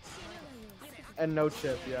 And no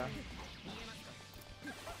chip, yeah.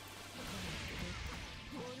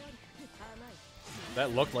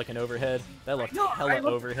 That looked like an overhead. That looked No, hella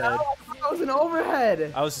overhead. That was an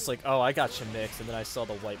overhead. I was just like, oh, I got you mixed, and then I saw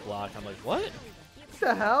the white block. I'm like, what? What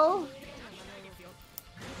the hell?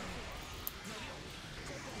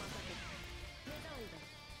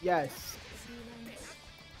 Yes.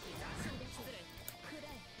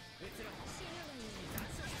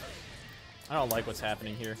 I don't like what's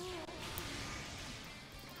happening here.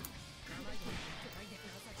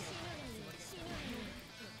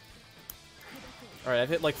 Alright, I've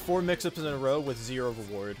hit like 4 mix-ups in a row with 0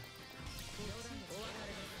 reward.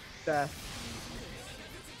 Death.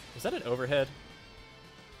 Is that an overhead?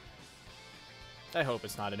 I hope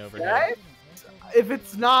it's not an overhead. Yes? If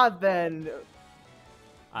it's not, then...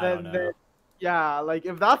 I don't know. Then, yeah, like,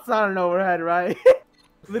 if that's not an overhead, right?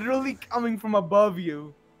 Literally coming from above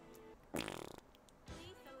you. Please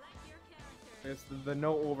select your character. It's the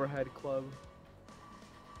no overhead club.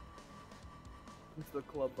 It's the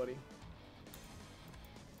club, buddy.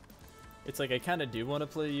 It's like I kind of do want to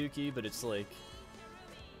play Yuki, but it's like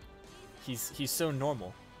he's so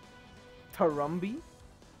normal. Tarumbi?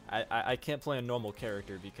 I can't play a normal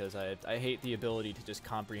character because I hate the ability to just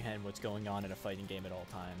comprehend what's going on in a fighting game at all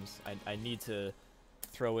times. I need to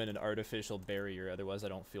throw in an artificial barrier, otherwise I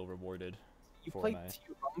don't feel rewarded. You for play my...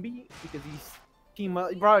 T-Rumbi? Because he's team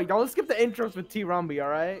up. Bro, don't skip the intros with T-Rumbi,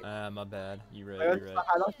 alright? My bad. You're right, Like, you're right.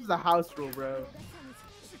 that's just a house rule, bro.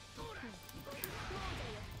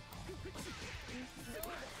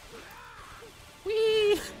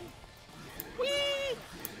 Whee! Whee!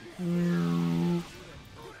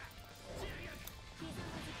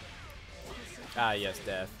 Ah, yes,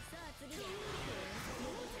 death.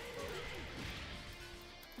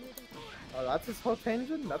 Oh, that's his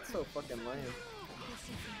Hotenjin? That's so fucking lame.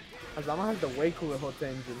 Hazama has the way cooler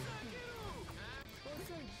Hotenjin.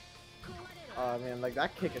 Oh man, like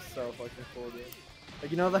that kick is so fucking cool, dude. Like,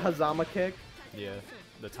 you know the Hazama kick? Yeah,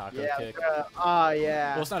 the taco Yeah, kick.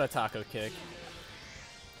 yeah. Well, it's not a taco kick.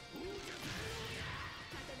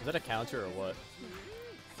 Is that a counter or what?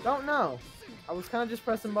 Don't know. I was kind of just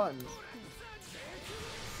pressing buttons.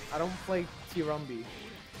 I don't play T-Rumbi.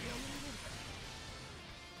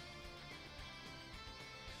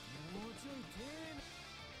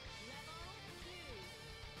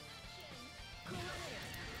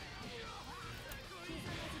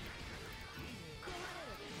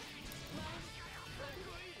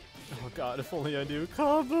 Oh god, if only I knew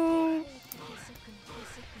combo!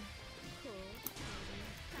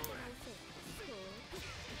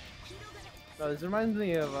 No, this reminds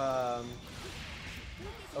me of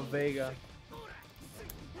Vega.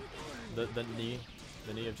 The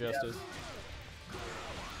knee of justice.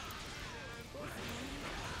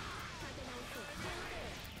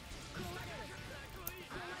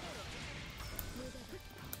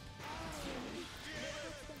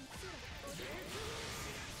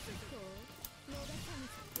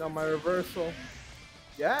 No, my reversal.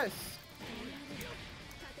 Yes.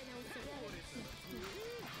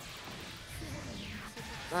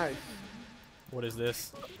 Nice. What is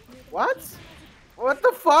this? What? What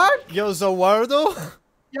the fuck? Yo, Zawardo?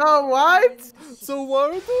 Yo, what?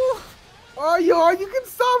 Zawardo? Oh, yo, you can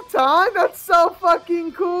stop time? That's so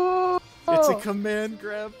fucking cool. It's a command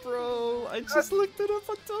grab, bro. I just looked it up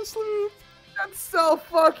on Dustloop. That's so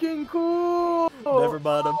fucking cool. Never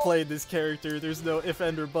mind, I'm playing this character. There's no if,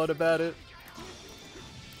 and, or but about it.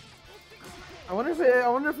 I wonder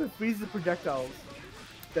if it freezes projectiles.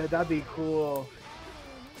 That'd be cool.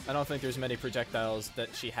 I don't think there's many projectiles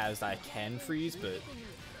that she has that I can freeze, but...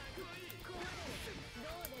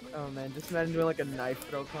 Oh man, just imagine doing like a knife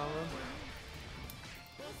throw combo.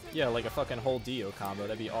 Yeah, like a fucking whole Dio combo.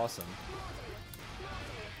 That'd be awesome.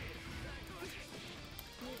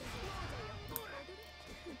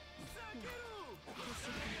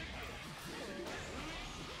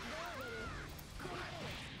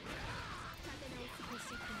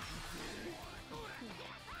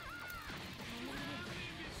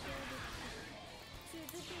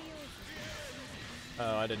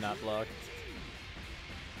 Oh, I did not block.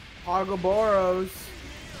 Hagaboros.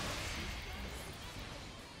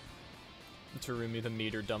 Terumi, the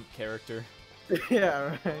meter dump character.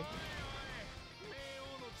 Yeah, right.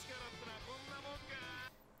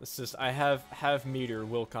 It's just, I have meter,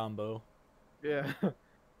 will combo. Yeah.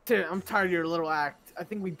 Dude, I'm tired of your little act. I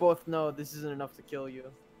think we both know this isn't enough to kill you.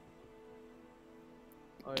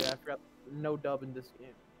 Oh yeah, I forgot. No dub in this game.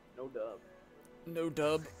 No dub. No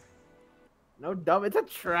dub. No dub. It's a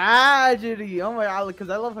tragedy. Oh my god,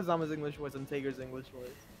 because I love Hazama's English voice and Tager's English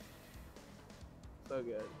voice. So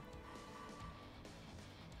good.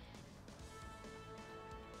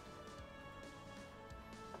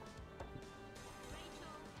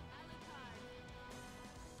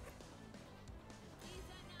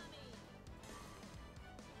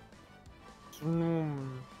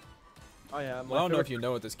 Oh yeah. Well, I don't know if you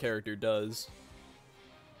know what this character does.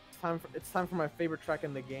 It's time for my favorite track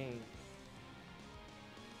in the game.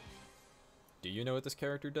 Do you know what this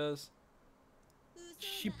character does?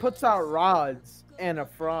 She puts out rods and a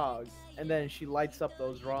frog, and then she lights up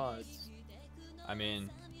those rods. I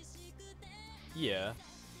mean, yeah.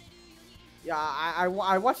 Yeah, I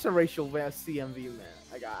watched the racial CMV, man.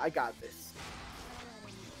 I got this.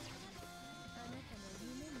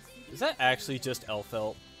 Is that actually just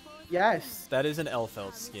Elfelt? Yes. That is an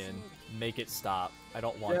Elfelt skin. Make it stop. I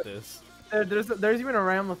don't want this. There's even a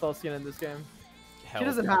Ramlethal skin in this game. Hell. She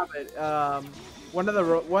doesn't have it. One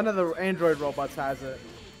of the android robots has it.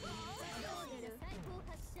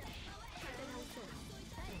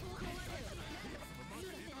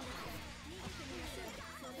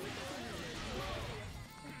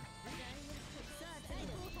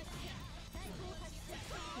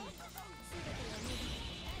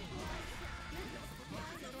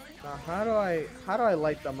 Now, how do I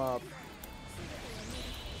light them up?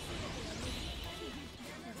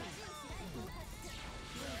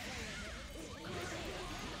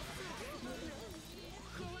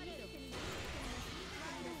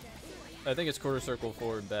 I think it's quarter circle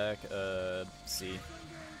forward back, C.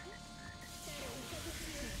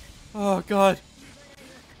 Oh god.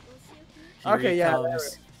 Here okay, he yeah.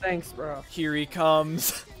 comes. Thanks, bro. Here he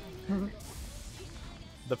comes.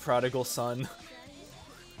 The prodigal son.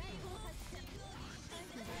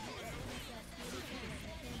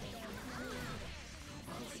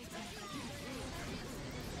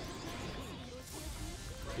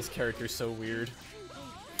 This character's so weird.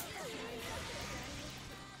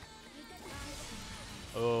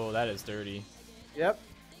 Oh, that is dirty. Yep.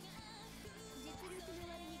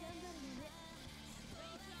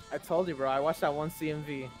 I told you, bro. I watched that one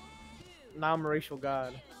CMV. Now I'm a racial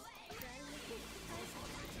god.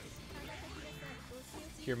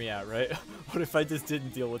 Hear me out, right? What if I just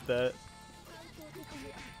didn't deal with that?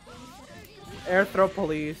 Air throw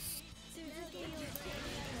police.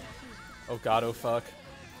 Oh god, oh fuck.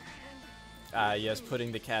 Ah, yes,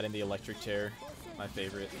 putting the cat in the electric chair. My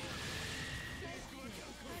favorite.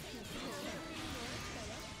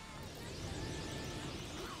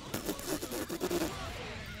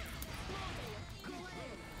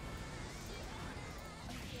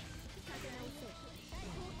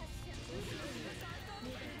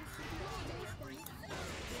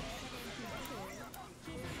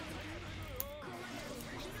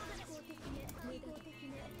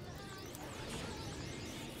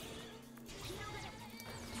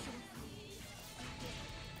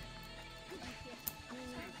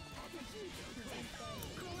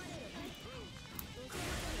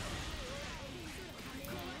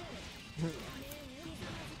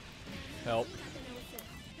 Help.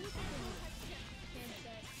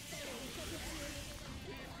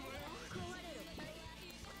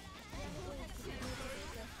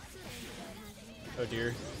 Oh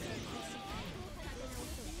dear.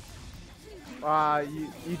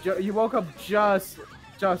 You woke up just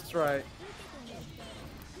right.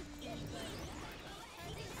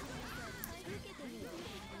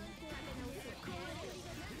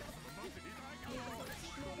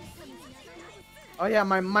 Oh yeah,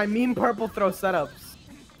 my mean purple throw setups.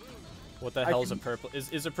 What the hell is a purple?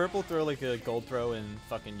 Is a purple throw like a gold throw in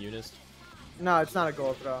fucking Unis? No, it's not a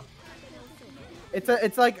gold throw.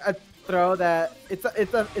 It's like a throw that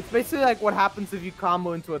it's basically like what happens if you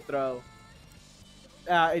combo into a throw.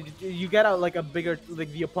 You get out like a bigger,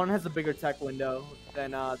 like the opponent has a bigger tech window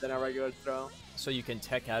than a regular throw. So you can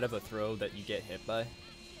tech out of a throw that you get hit by?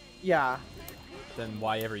 Yeah. Then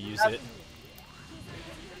why ever use it?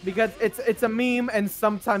 Because it's a meme and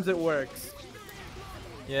sometimes it works.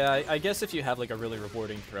 Yeah, I guess if you have like a really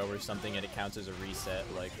rewarding throw or something and it counts as a reset,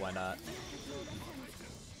 like why not?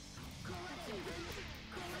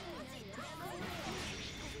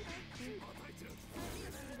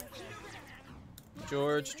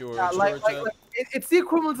 George, it's the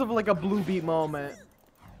equivalent of like a blue beat moment.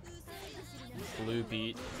 Blue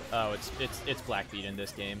beat. Oh, it's black beat in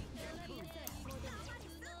this game.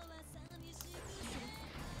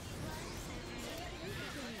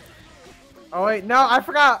 Oh wait, no, I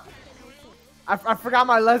forgot. I forgot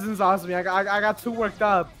my lessons on me. I got too worked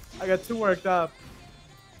up. I got too worked up.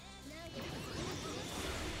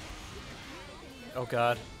 Oh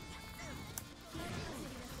god.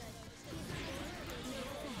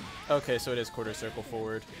 Okay, so it is quarter circle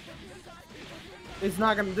forward. This is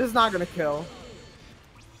not gonna kill.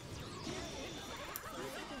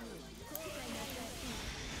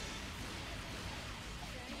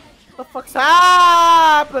 What the fuck's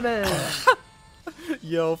happening?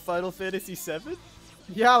 Yo, Final Fantasy VII?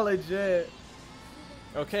 Yeah, legit.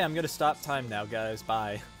 Okay, I'm gonna stop time now, guys.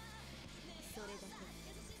 Bye.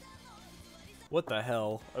 What the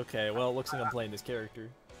hell? Okay, well, it looks like I'm playing this character.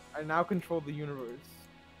 I now control the universe.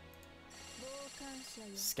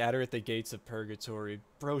 Scatter at the gates of purgatory.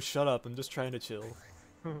 Bro, shut up. I'm just trying to chill.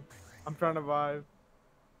 I'm trying to vibe.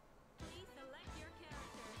 Please select your character.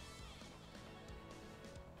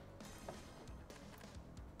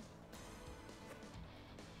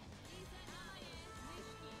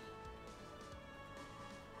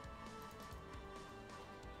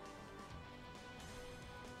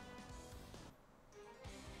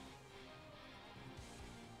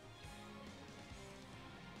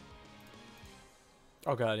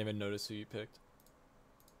 Oh god, I didn't even notice who you picked.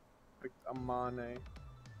 Picked Amane.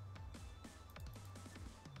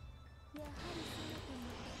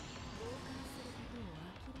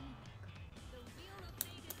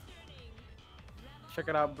 Check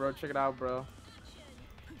it out, bro. Check it out, bro.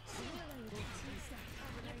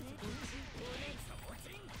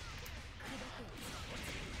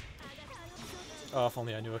 Oh, if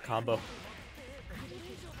only I knew a combo.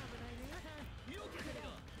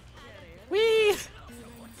 Whee!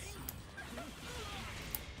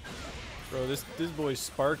 Bro, this boy's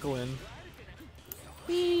sparkling.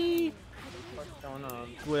 Whee! What's going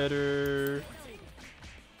on? Glitter.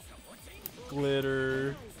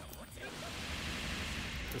 Glitter.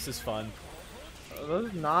 This is fun. Are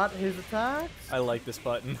those not his attacks? I like this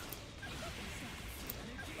button.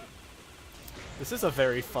 This is a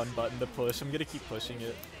very fun button to push. I'm gonna keep pushing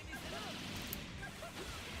it.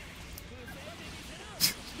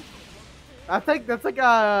 That's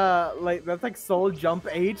like Soul Jump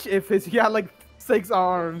H if he had like 6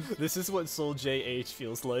 arms. This is what Soul JH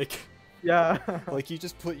feels like. Yeah. Like you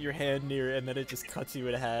just put your hand near it and then it just cuts you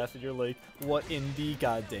in half and you're like, what in the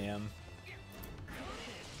goddamn?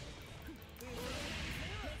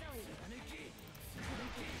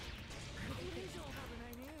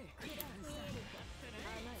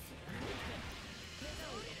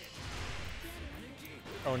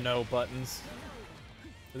 Oh no, buttons.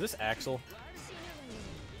 Is this Axel?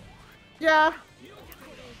 Yeah.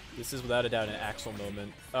 This is without a doubt an Axel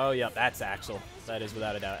moment. Oh yeah, that's Axel. That is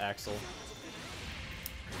without a doubt Axel.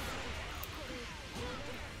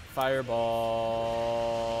 Fireball.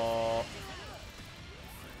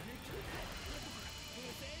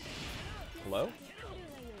 Hello?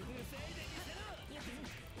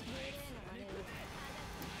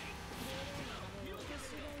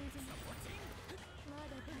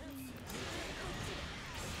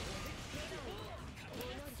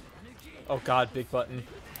 Oh god, big button.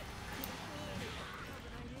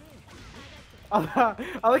 I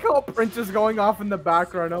like how Prince is going off in the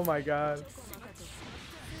background. Oh my god.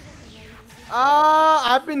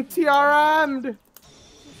 Ah, I've been TRM'd.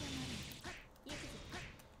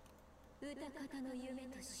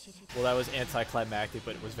 Well, that was anticlimactic,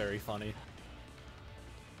 but it was very funny.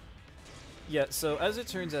 Yeah, so as it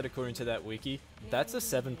turns out, according to that wiki, that's a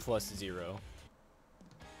 7+0.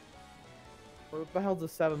 What the hell's a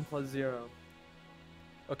 7+0?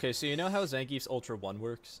 Okay, so you know how Zangief's Ultra 1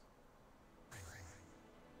 works?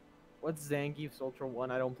 What's Zangief's Ultra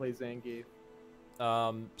 1? I don't play Zangief.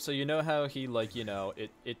 So you know how he, like, you know,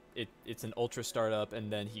 it's an Ultra startup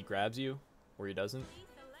and then he grabs you? Or he doesn't?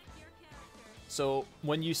 So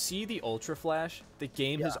when you see the Ultra Flash, the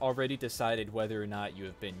game has already decided whether or not you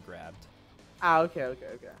have been grabbed. Ah, okay.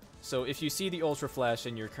 So if you see the Ultra Flash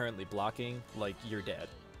and you're currently blocking, like, you're dead.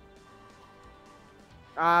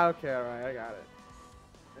 Ah, okay, alright, I got it.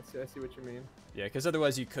 I see what you mean. Yeah, because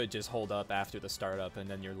otherwise you could just hold up after the startup, and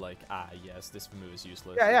then you're like, ah, yes, this move is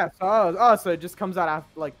useless. Yeah. So it just comes out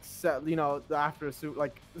after, like, after a super,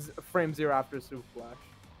 like, frame 0 after a super flash.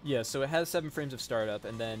 Yeah, so it has 7 frames of startup,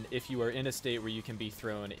 and then if you are in a state where you can be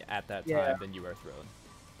thrown at that time, then you are thrown.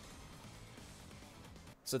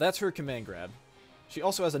 So that's her command grab. She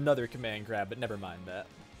also has another command grab, but never mind that.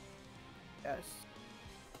 Yes.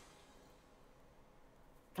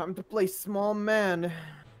 Time to play small man.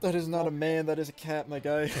 That is not a man, that is a cat, my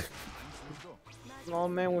guy. Small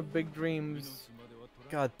man with big dreams.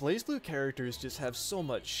 God, BlazBlue characters just have so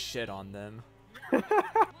much shit on them.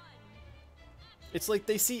 It's like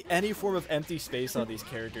they see any form of empty space on these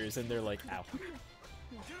characters and they're like, ow.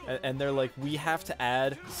 And they're like, we have to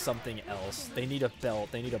add something else. They need a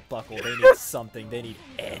belt, they need a buckle, they need something, they need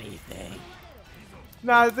anything.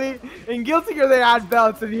 Nah, see, in Guilty Gear they add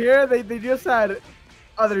belts, and here they just had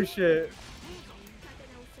other shit.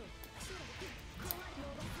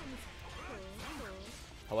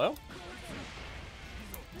 Hello?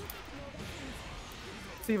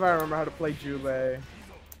 Let's see if I remember how to play Jubei.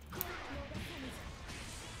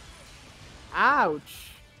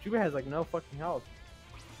 Ouch! Jubei has like no fucking health.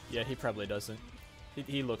 Yeah, he probably doesn't.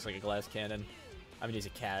 He looks like a glass cannon. I mean, he's a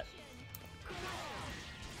cat.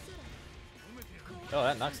 Oh,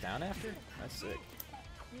 that knocks down after? That's sick.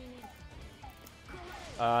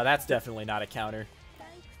 That's definitely not a counter.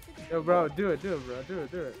 Yo, bro, do it, bro, do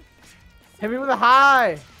it. Hit me with a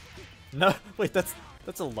high! No, wait, that's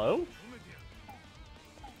a low?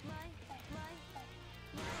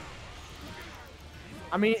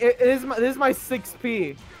 I mean, this is my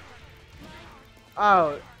 6P.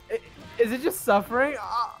 Oh, is it just suffering?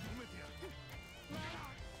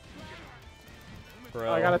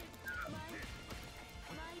 Bro. I gotta.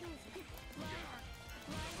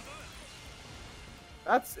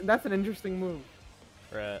 That's an interesting move.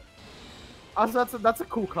 Right. Also, that's a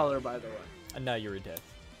cool color, by the way. And now you're dead.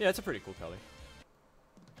 Yeah, it's a pretty cool color.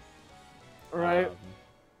 Right.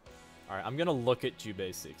 Alright, I'm gonna look at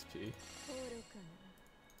Jubei's 6P.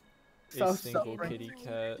 A single kitty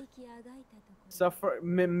cat.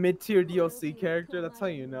 Mid-tier DLC character. That's how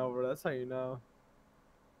you know, bro. That's how you know.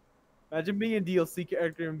 Imagine being a DLC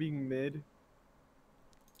character and being mid.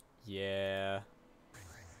 Yeah.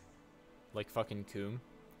 Like fucking Coom.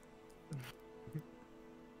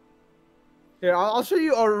 Here, I'll show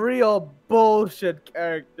you a real bullshit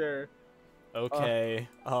character. Okay.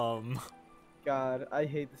 God, I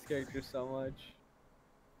hate this character so much.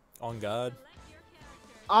 On God.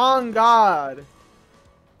 On God.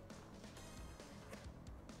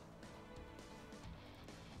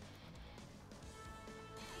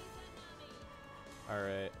 All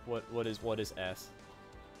right. What is S?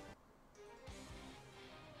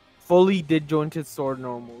 Fully disjointed sword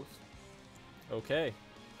normals. Okay.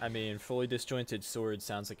 I mean, fully disjointed sword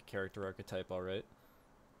sounds like a character archetype, all right.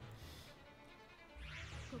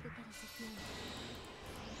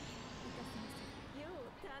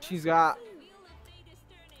 She's got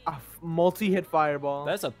a multi-hit fireball.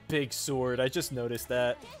 That's a big sword. I just noticed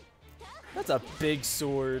that. That's a big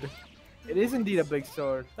sword. It is indeed a big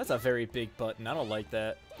sword. That's a very big button. I don't like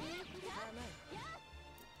that.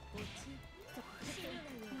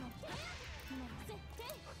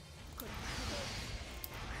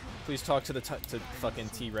 Please talk to the fucking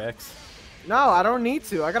T-Rex. No, I don't need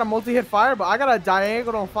to. I got a multi-hit fireball. I got a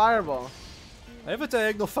diagonal fireball. I have a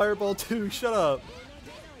diagonal fireball too. Shut up.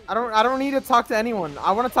 I don't need to talk to anyone.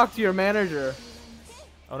 I want to talk to your manager.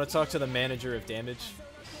 I want to talk to the manager of damage.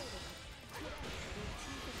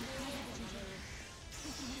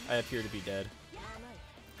 I appear to be dead.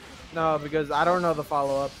 No, because I don't know the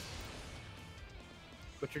follow-up.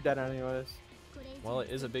 But you're dead anyways. Well, it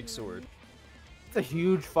is a big sword. It's a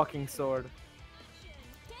huge fucking sword.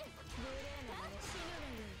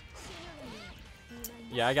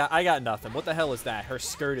 Yeah, I got nothing. What the hell is that? Her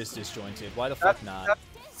skirt is disjointed. Why the fuck not?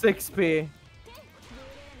 That's 6P.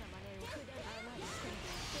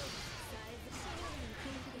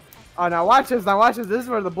 Oh, now watch this. Now watch this. This is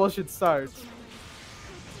where the bullshit starts.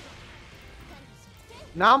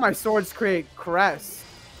 Now my swords create crests.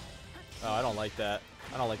 Oh, I don't like that.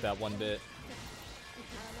 I don't like that one bit.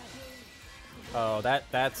 Oh,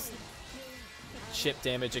 that's chip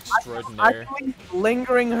damage extraordinaire.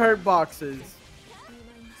 Lingering hurt boxes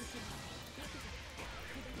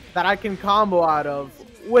that I can combo out of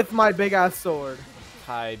with my big ass sword.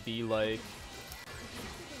 Kai be like.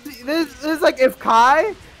 This is like if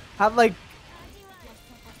Kai had like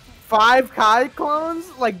 5 Kai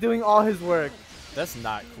clones like doing all his work. That's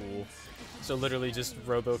not cool. So literally just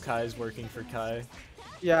Robo Kai's working for Kai.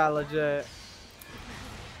 Yeah, legit.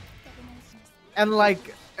 And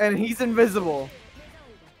like, and he's invisible.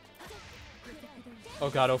 Oh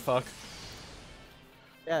god, oh fuck.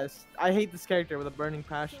 Yes, I hate this character with a burning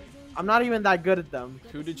passion. I'm not even that good at them.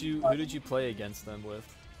 Who did you play against them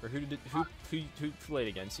with? Or who played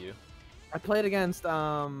against you? I played against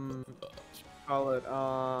call it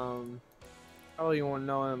I don't even want to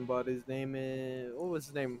know him, but his name is, what was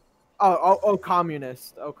his name? Oh,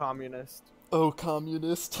 communist. Oh, communist. Oh,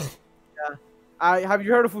 communist. Yeah. Have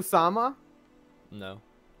you heard of Usama? No.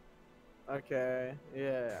 Okay.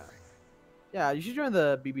 Yeah. Yeah, you should join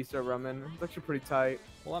the BB server I'm in. It's actually pretty tight.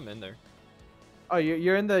 Well, I'm in there. Oh,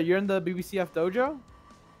 you're in the bbcf dojo?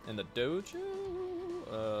 In the dojo?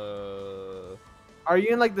 Are you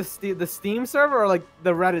in like the Steam server or like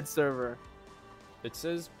the Reddit server? It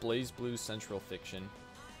says Blaze Blue Central Fiction.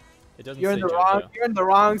 It doesn't You're say in the JoJo. you're in the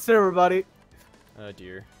wrong server, buddy. Oh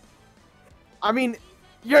dear. I mean,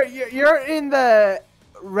 you're in the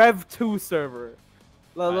Rev 2 server.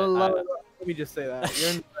 Let me just say that.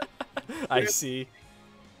 You're in, I see.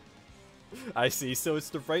 I see. So it's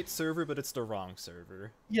the right server, but it's the wrong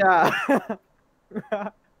server. yeah.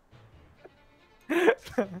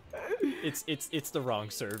 It's the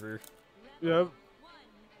wrong server. Yep.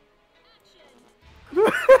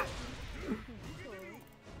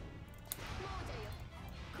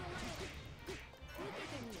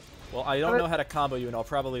 Well, I don't know how to combo you, and I'll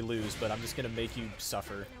probably lose, but I'm just gonna make you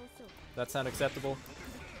suffer. That sound acceptable?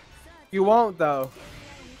 You won't though.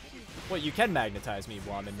 Wait, you can magnetize me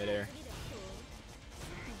while I'm in midair.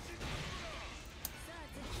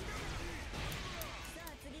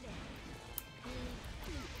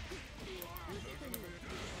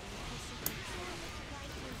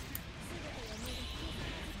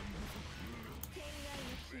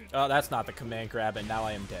 Oh, that's not the command grab, and now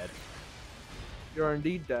I am dead. You're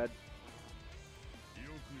indeed dead.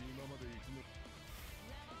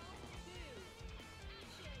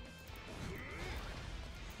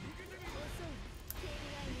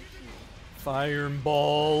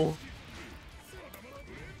 Fireball.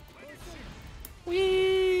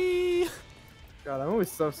 Whee! God, that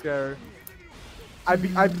movie's so scary. I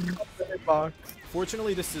beat the hitbox.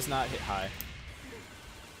 Fortunately, this does not hit high.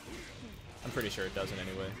 I'm pretty sure it doesn't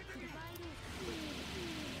anyway.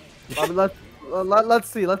 Let's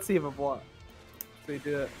see if it what. They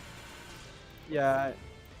do it. Yeah,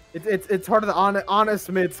 it's part of the honest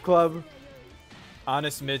mids club.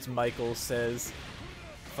 Honest Mids Michael says,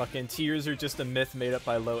 "Fucking tears are just a myth made up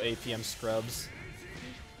by low APM scrubs."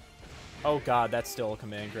 Oh god, that's still a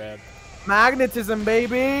command grab. Magnetism,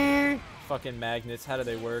 baby. Fucking magnets, how do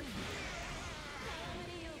they work?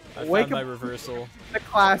 I Wake found my up. reversal. The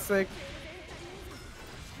classic.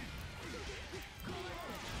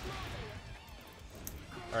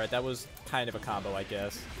 Alright, that was kind of a combo, I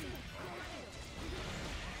guess.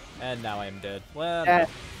 And now I am dead. Well,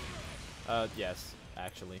 no. Yes,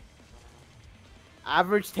 actually.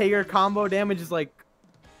 Average Tager combo damage is like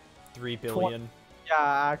 3 billion.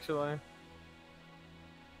 Yeah, actually.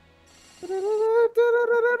 And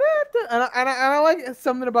I like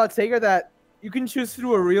something about Tager that you can choose to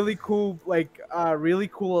do a really cool,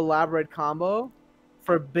 elaborate combo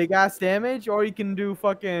for big ass damage, or you can do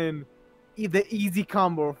fucking the easy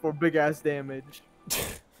combo for big ass damage.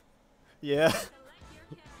 Yeah.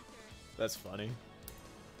 That's funny.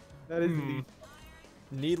 That is neat.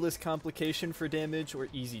 Needless complication for damage or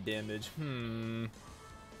easy damage?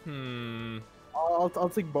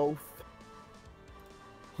 I'll take both.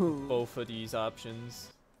 Both of these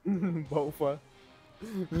options. Bofa.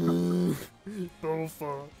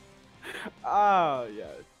 Bofa. Ah, yeah.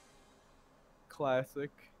 Classic.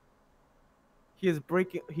 He has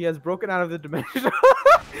broken out of the dimension.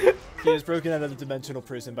 He has broken out of the dimensional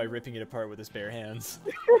prison by ripping it apart with his bare hands.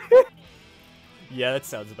 Yeah, that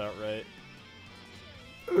sounds about right.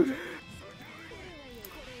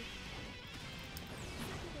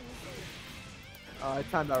 Oh, I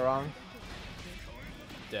timed that wrong.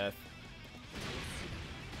 Death.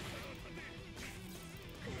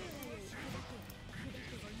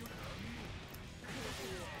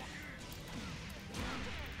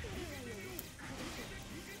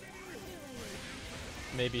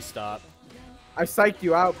 Maybe stop. I psyched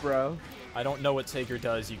you out, bro. I don't know what Taker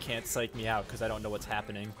does. You can't psych me out because I don't know what's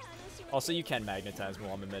happening. Also, you can magnetize me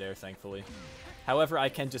while I'm in midair, thankfully. However, I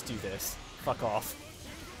can just do this. Fuck off.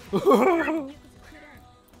 Oh,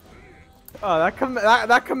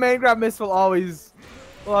 that command grab miss will always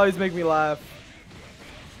make me laugh.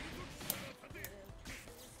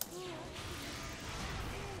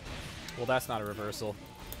 Well, that's not a reversal.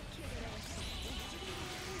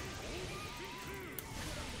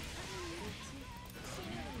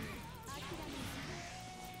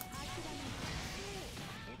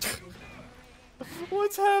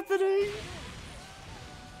 What's happening?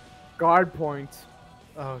 Guard point.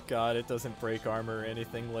 Oh god, it doesn't break armor or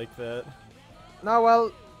anything like that. No,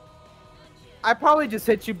 well, I probably just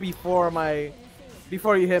hit you before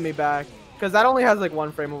you hit me back, because that only has like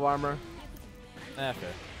 1 frame of armor. Okay.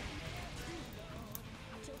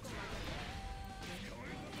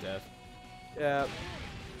 Death. Yeah.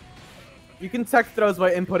 You can tech throws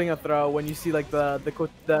by inputting a throw when you see like the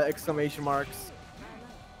exclamation marks.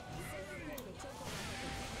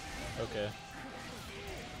 Okay.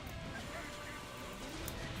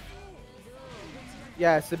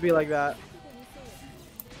 Yes, it'd be like that.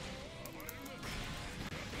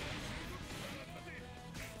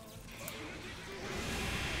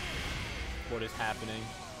 What is happening?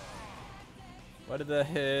 What did that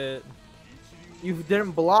hit? You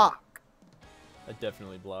didn't block. I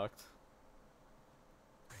definitely blocked.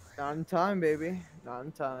 Not in time, baby. Not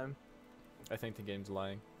in time. I think the game's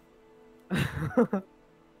lying.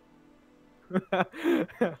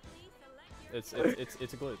 It's a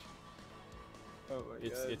glitch. Oh my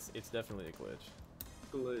god. It's definitely a glitch.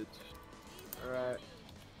 Glitch. Alright.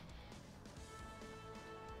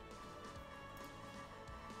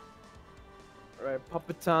 Alright,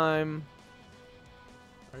 puppet time.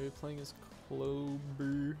 Are you playing as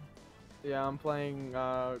Clover? Yeah, I'm playing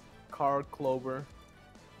Carl Clover.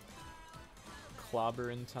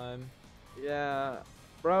 Clobber in time. Yeah.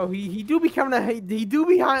 Bro, he do be kind of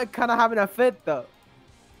having a fit though.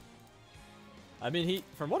 I mean,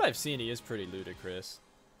 from what I've seen, he is pretty ludicrous.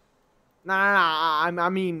 Nah, I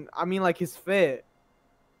mean like his fit.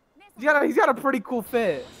 He's got a pretty cool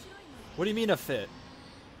fit. What do you mean a fit?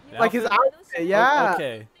 Like his outfit, yeah. Oh,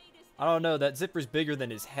 okay. I don't know. That zipper's bigger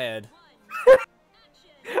than his head.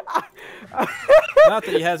 Not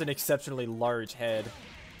that he has an exceptionally large head.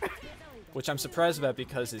 Which I'm surprised about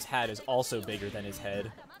because his hat is also bigger than his head.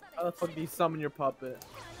 How the fuck do you summon your puppet?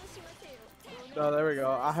 Oh, there we go.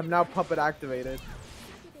 I have now puppet activated.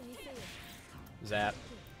 Zap.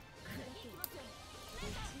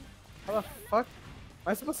 How the fuck?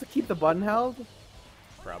 Am I supposed to keep the button held?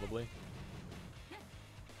 Probably.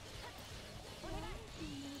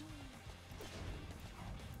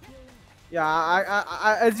 Yeah,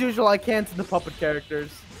 I as usual, I can't the puppet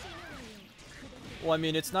characters. Well, I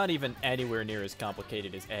mean, it's not even anywhere near as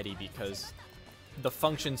complicated as Eddie because the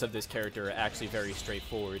functions of this character are actually very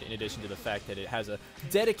straightforward, in addition to the fact that it has a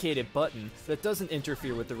dedicated button that doesn't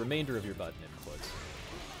interfere with the remainder of your button inputs.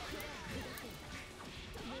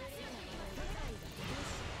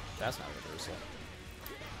 That's not a reversal.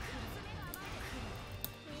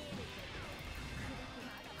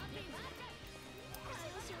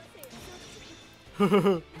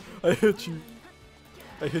 I hit you.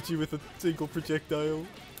 I hit you with a single projectile.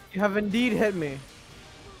 You have indeed hit me.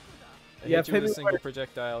 I hit you with a single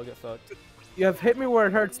projectile, get fucked. You have hit me where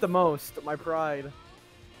it hurts the most, my pride.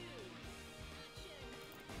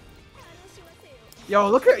 Yo,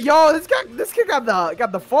 look at this kid got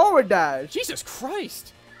the forward dash. Jesus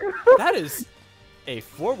Christ! That is a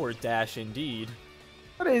forward dash indeed.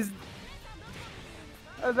 That is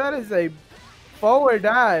a forward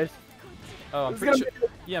dash. Oh, I'm pretty sure.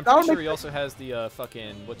 Yeah, I'm pretty sure he also has the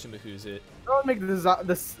fucking whatchamahoo's it. That would make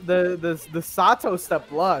the Sato step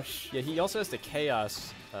blush. Yeah, he also has the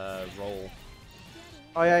chaos roll.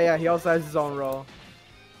 Oh yeah, he also has his own roll.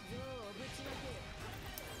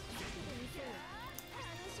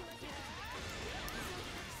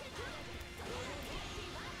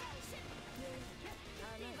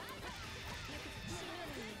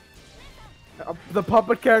 The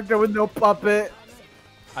puppet character with no puppet.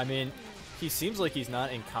 I mean, he seems like he's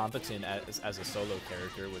not incompetent as a solo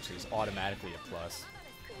character, which is automatically a plus.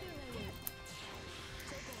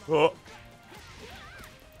 Oh.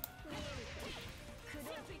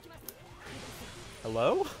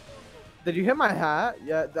 Hello? Did you hit my hat?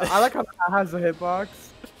 Yeah, I like how the hat has a hitbox.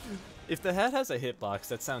 If the hat has a hitbox,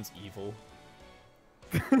 that sounds evil.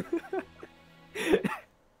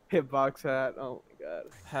 Hitbox hat. Oh my god.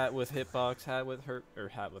 Hat with hitbox, hat with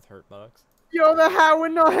hurtbox. Yo, the hat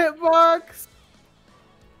with no hitbox.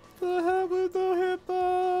 The head with the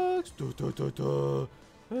hitbox.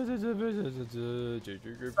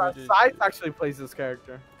 Sides actually plays this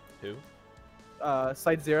character. Who?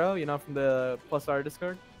 Side Zero, you know, from the Plus R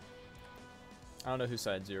Discord. I don't know who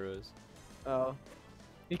Side Zero is. Oh,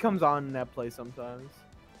 he comes on that play sometimes.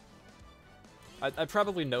 I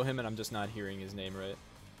probably know him, and I'm just not hearing his name right.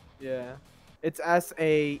 Yeah, it's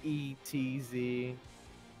Saetz.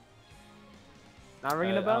 Not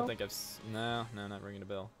ringing a bell? I don't think I've... No, not ringing a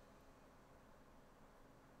bell.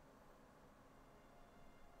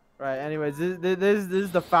 Right, anyways, this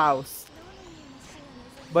is the Faust.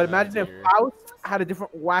 But imagine if dear. Faust had a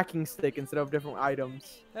different whacking stick instead of different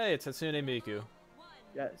items. Hey, it's Hatsune Miku.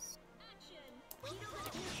 Yes.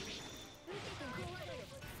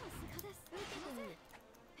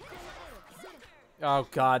 Oh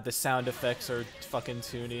god, the sound effects are fucking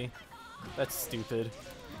toony. That's stupid.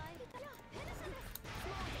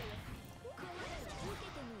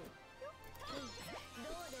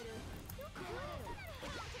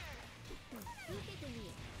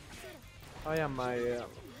 Oh yeah, my...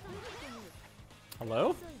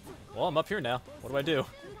 Hello? Well, I'm up here now. What do I do?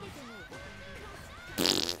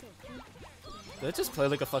 Did it just play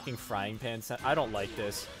like a fucking frying pan sound? I don't like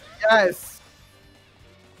this. Yes!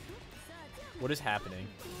 What is happening?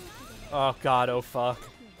 Oh god, oh fuck.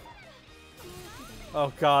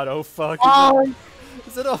 Oh god, oh fuck. Oh!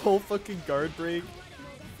 Is it a whole fucking guard break?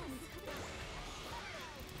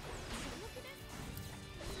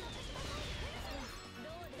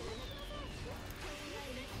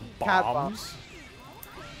 Cat Bombs?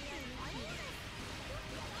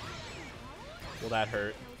 Will that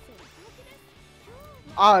hurt?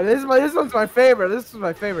 Ah, this one's my favorite. This is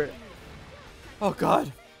my favorite. Oh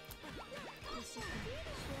god.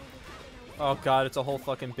 Oh god, it's a whole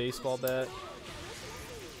fucking baseball bat.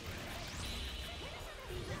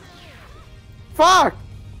 Fuck!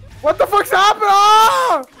 What the fuck's happening?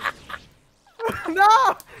 Oh!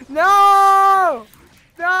 No! No!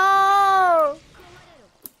 No!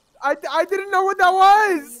 I didn't know what that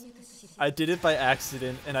was! I did it by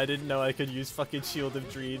accident, and I didn't know I could use fucking Shield of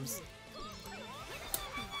Dreams.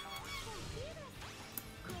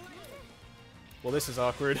 Well, this is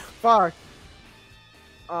awkward. Fuck.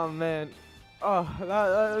 Oh, man. Oh,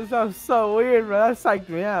 that was so weird, bro. That psyched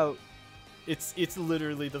me out. It's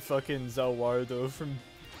literally the fucking Zawardo from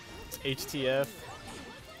HTF.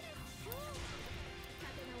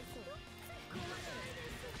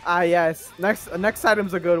 Ah, yes. Next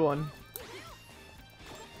item's a good one.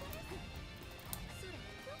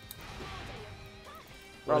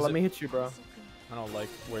 Bro, let me hit you, bro. I don't like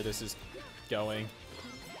where this is going.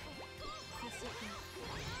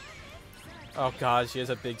 Oh god, she has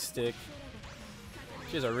a big stick.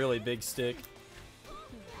 She has a really big stick.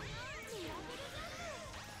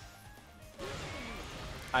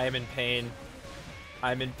 I am in pain.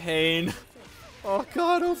 I'm in pain. Oh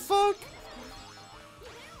god, oh fuck.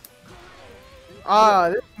 Ah,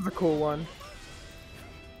 this is a cool one.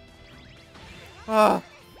 Ah.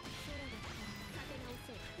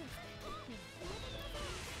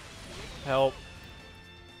 Help.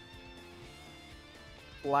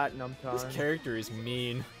 Platinum time. This character is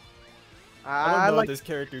mean. I don't know like what this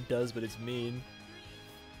character does, but it's mean.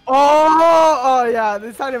 Oh yeah,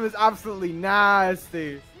 this item is absolutely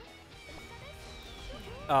nasty.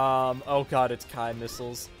 Oh god, it's Kai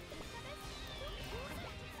missiles.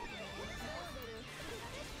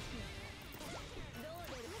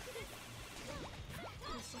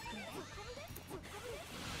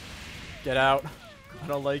 Get out. I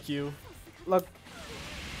don't like you. Look.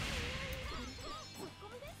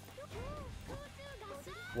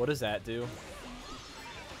 What does that do?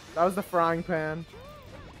 That was the frying pan.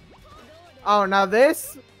 Oh, now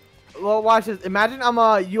this? Well, watch this. Imagine I'm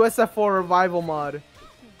a USF4 revival mod.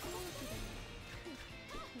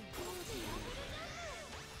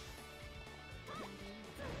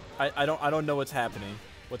 I don't know what's happening.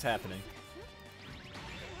 What's happening?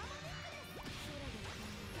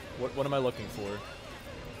 What am I looking for?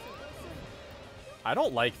 I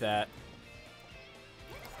don't like that.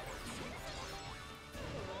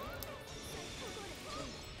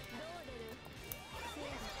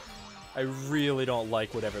 I really don't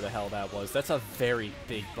like whatever the hell that was. That's a very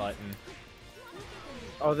big button.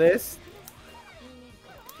 Oh, this?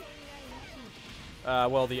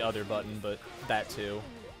 Well, the other button, but that too.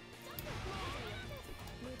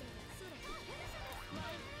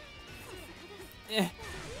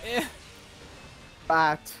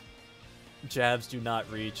 Bat. Jabs do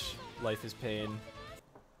not reach. Life is pain.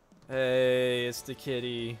 Hey, it's the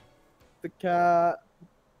kitty. The cat.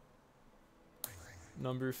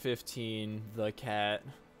 Number 15, the cat.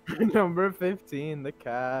 Number 15, the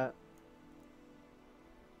cat.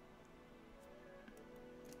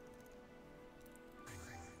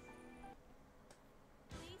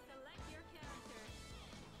 Please select your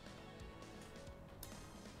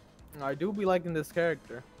character. I do be liking this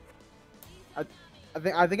character. I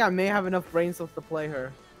think I may have enough brain cells to play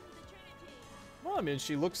her. Well, I mean,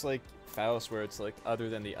 she looks like Faust, where it's like, other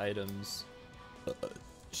than the items,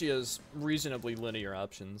 she has reasonably linear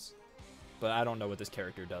options. But I don't know what this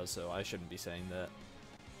character does, so I shouldn't be saying that.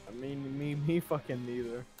 I mean, me fucking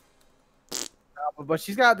neither. But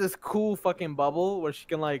she's got this cool fucking bubble where she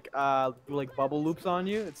can like do like bubble loops on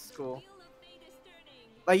you. It's cool. Wheel of Fate is turning.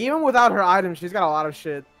 Like even without her items, she's got a lot of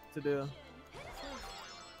shit to do.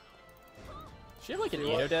 She have like an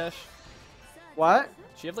Eno dash? What?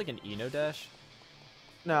 She have like an Eno dash?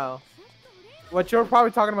 No. What you're probably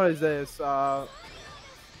talking about is this. Yeah,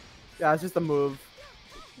 it's just a move.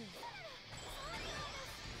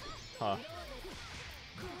 Huh.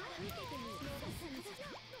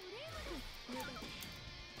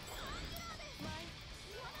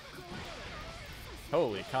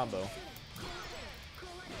 Holy combo.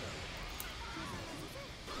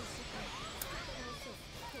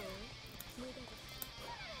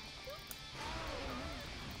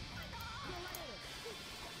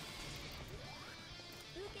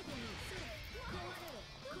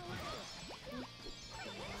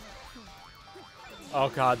 Oh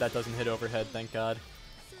god, that doesn't hit overhead, thank god.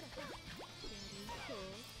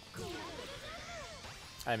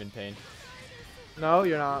 I'm in pain. No,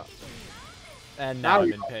 you're not. And now I'm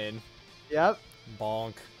you're in pain. Yep.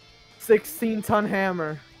 Bonk. 16-ton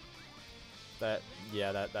hammer. That,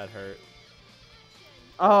 yeah, that hurt.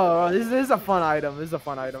 Oh, this is a fun item. This is a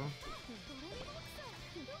fun item.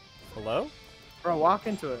 Hello? Bro, walk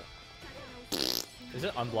into it. Is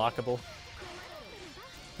it unblockable?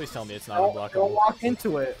 Please tell me it's not Don't unblockable. walk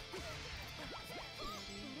into it.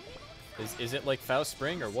 Is it like Faust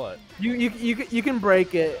Spring or what? You can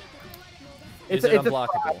break it. Is it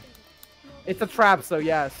unblockable? It's a trap, so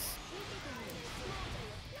yes.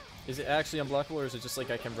 Is it actually unblockable, or is it just like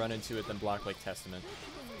I can run into it then block like Testament?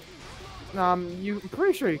 I'm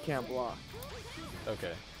pretty sure you can't block.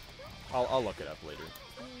 Okay. I'll look it up later.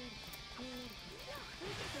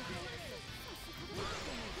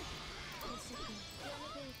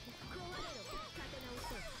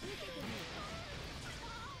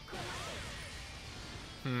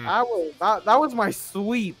 That was my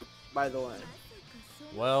sweep, by the way.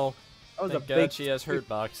 Well, That was thank a God big she has sweep. hurt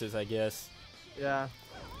boxes, I guess. Yeah.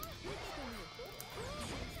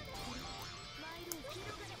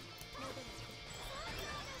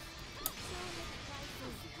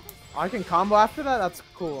 I can combo after that? That's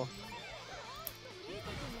cool.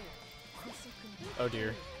 Oh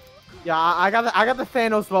dear. Yeah, I got the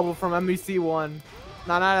Thanos bubble from MVC1.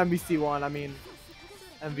 No, not MVC1, I mean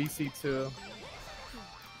MVC2.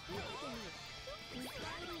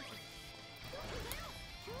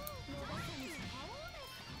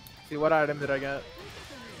 See, what item did I get?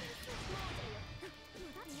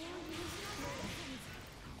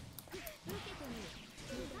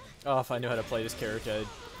 Oh, if I knew how to play this character,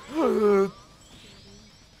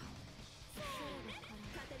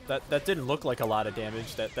 that didn't look like a lot of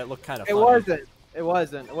damage. That looked kind of funny. It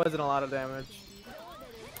wasn't a lot of damage.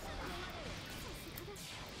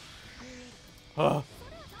 What?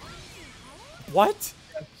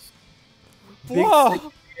 Big Whoa! stick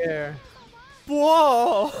in the air.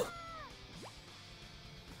 Whoa!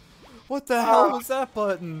 What the hell was that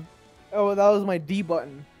button? Oh, that was my D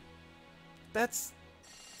button. That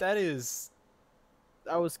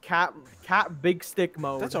was cat big stick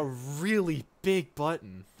mode. that's a really big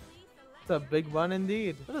button. It's a big button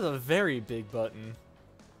indeed. That is a very big button.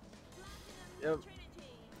 Yep.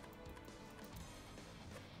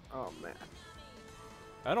 Oh man.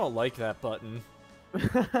 I don't like that button.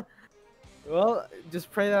 Well,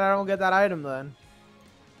 just pray that I don't get that item then.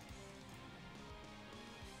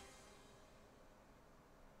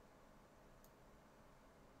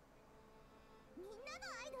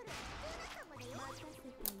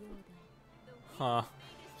 Huh.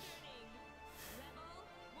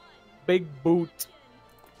 Big boot.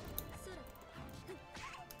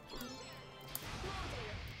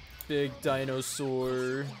 Big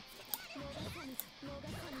dinosaur.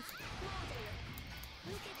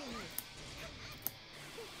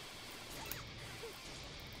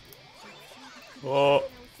 Oh.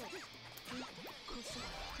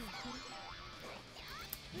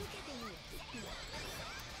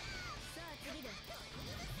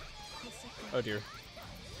 Oh dear.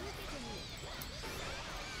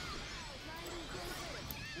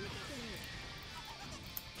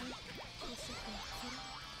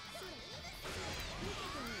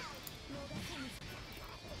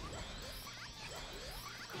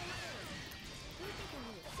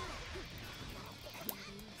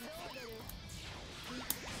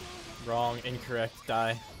 Wrong, incorrect,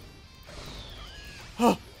 die.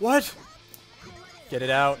 Oh, what? Get it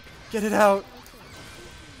out. Get it out.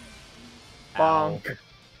 Bonk. Ow.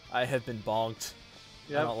 I have been bonked.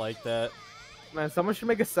 Yep. I don't like that. Man, someone should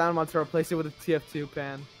make a sound mod to replace it with a TF2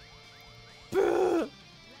 pan.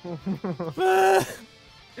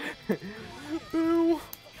 Boo.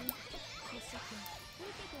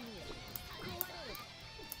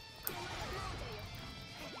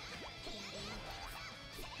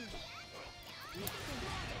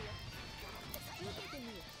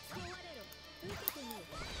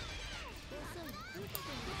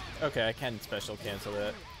 Okay, I can special cancel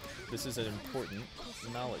that. This is an important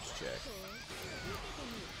knowledge check.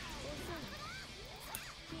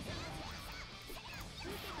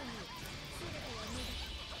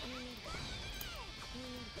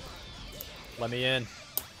 Let me in.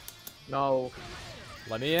 No.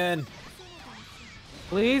 Let me in.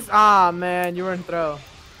 Please? Ah, man, you were in throw.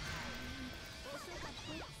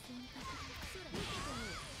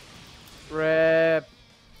 Rip.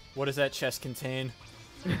 What does that chest contain?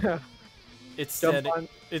 It's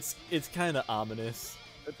kind of ominous.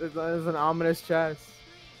 It's an ominous chest.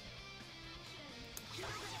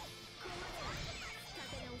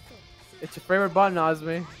 It's your favorite button,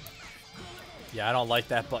 Osmi. Yeah, I don't like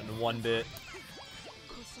that button one bit.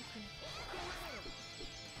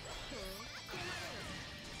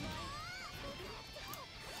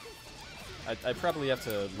 I probably have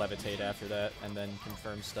to levitate after that and then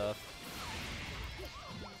confirm stuff.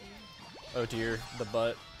 Oh dear, the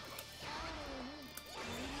butt.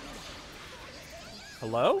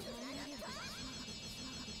 Hello?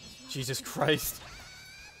 Jesus Christ.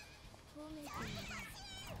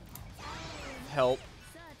 Help.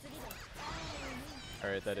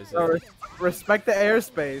 Alright, that is it. Respect the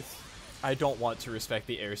airspace. I don't want to respect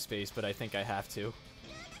the airspace, but I think I have to.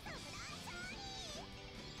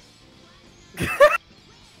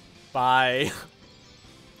 Bye.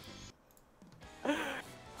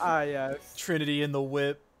 Ah, yes. Trinity in the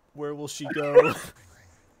whip. Where will she go?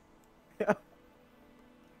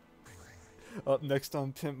 Up next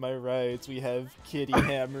on Pimp My Rides, we have Kitty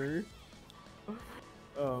Hammer.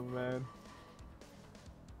 Oh, man.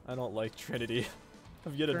 I don't like Trinity.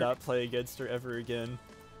 I'm gonna not play against her ever again.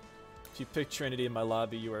 If you pick Trinity in my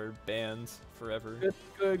lobby, you are banned forever.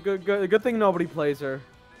 Good thing nobody plays her.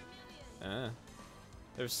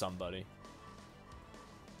 There's somebody.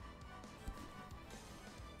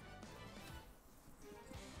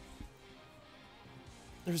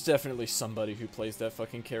 There's definitely somebody who plays that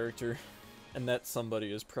fucking character. And that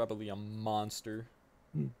somebody is probably a monster.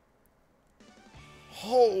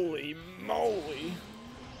 Holy moly!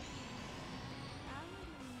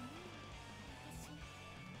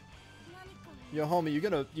 Yo, homie, you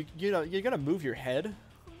gonna move your head?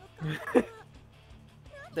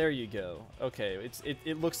 There you go. Okay,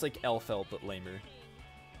 it looks like Elfelt but lamer.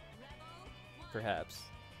 Perhaps.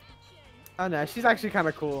 Oh no, she's actually kind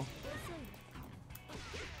of cool.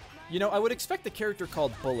 You know, I would expect the character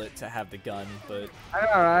called Bullet to have the gun, but I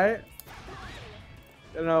know, right?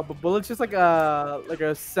 You know, but Bullet's just like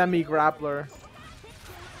a semi-grappler.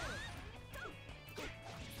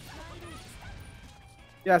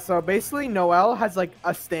 Yeah, so basically Noelle has like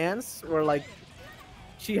a stance where like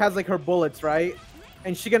she has like her bullets, right?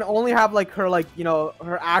 And she can only have like her like, you know,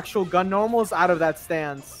 her actual gun normals out of that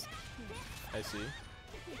stance. I see.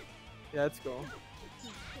 Yeah, that's cool.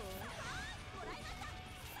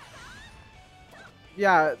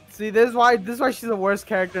 Yeah, see, this is why she's the worst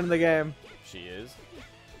character in the game. She is?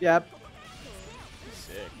 Yep.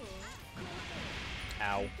 Sick.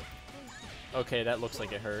 Ow. Okay, that looks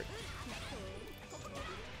like it hurt.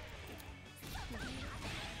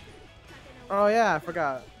 Oh yeah, I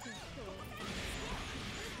forgot.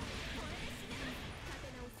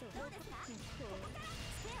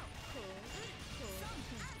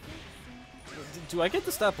 Do I get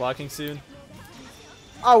to stop blocking soon?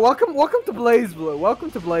 Oh, welcome to Blaze Blue.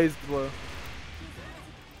 Welcome to Blaze Blue.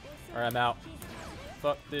 Alright, I'm out.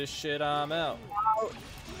 Fuck this shit, I'm out.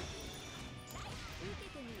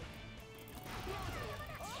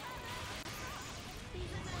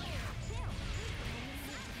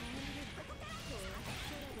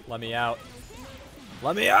 Let me out.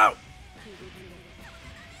 Let me out!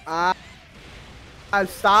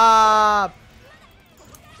 Stop!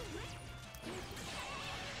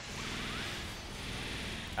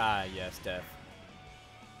 Ah, yes, Def.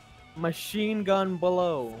 Machine gun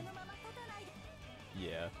below.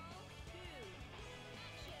 Yeah.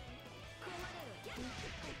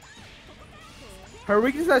 Her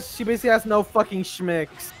weakness is that she basically has no fucking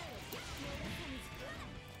schmicks.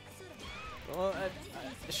 Well,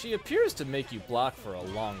 she appears to make you block for a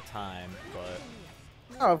long time, but...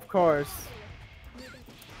 Oh, of course.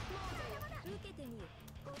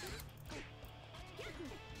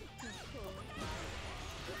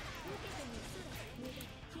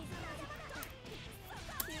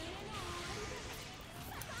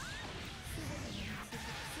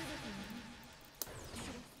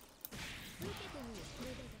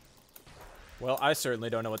 Well, I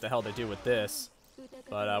certainly don't know what the hell to do with this,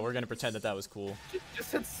 but we're gonna pretend that that was cool.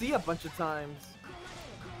 Just hit C a bunch of times.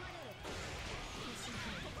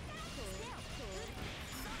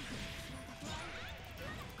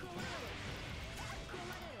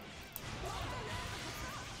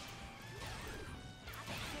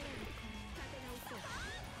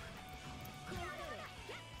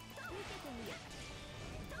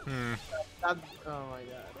 Oh my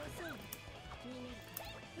god.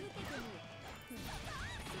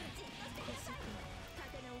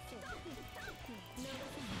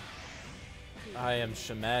 I am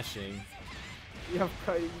shamashing. Yeah,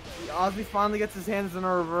 Ozzy finally gets his hands in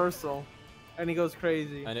a reversal, and he goes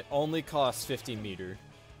crazy. And it only costs 50 meter.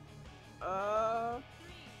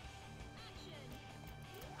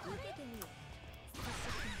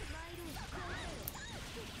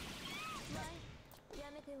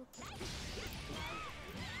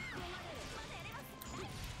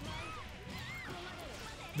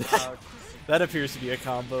 That appears to be a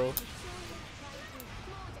combo.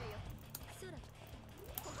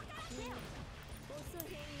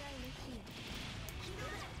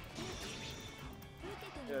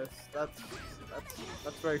 Yes, that's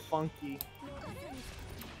very funky.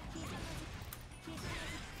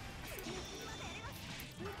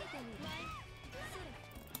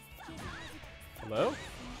 Hello?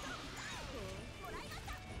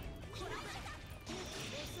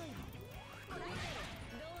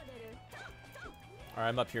 Alright,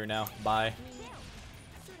 I'm up here now. Bye.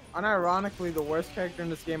 Unironically, the worst character in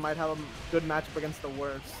this game might have a good matchup against the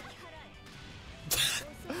worst.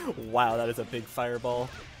 Wow, that is a big fireball.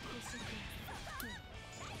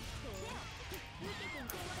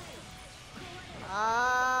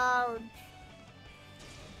 Ouch.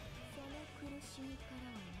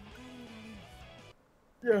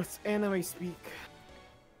 Yes, anime speak.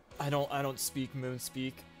 I don't speak moon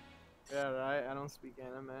speak. Yeah, right. I don't speak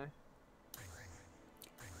anime.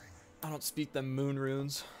 I don't speak the moon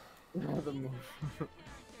runes. The moon.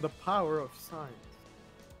 The power of science.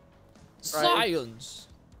 Science.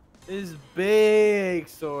 This big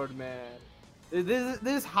sword man.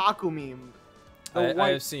 This Haku meme. I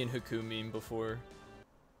have seen Haku meme before.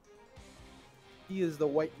 He is the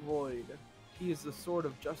white void. He is the sword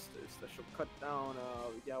of justice that shall cut down.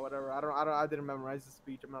 Yeah, whatever. I didn't memorize the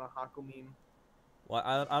speech. I'm not a Haku meme. Well,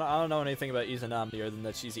 I don't know anything about Izanami other than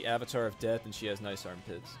that she's the avatar of death and she has nice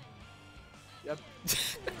armpits. Yep.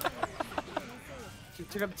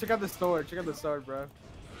 check out the sword. Check out the sword, bro.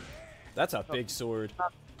 That's a big sword.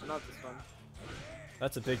 Not this one.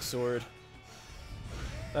 That's a big sword.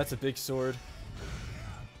 That's a big sword.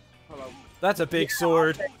 Hold on. That's a big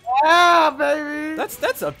sword. Yeah, baby.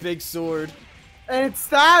 That's a big sword. And it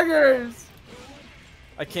staggers.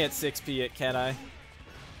 I can't 6P it, can I?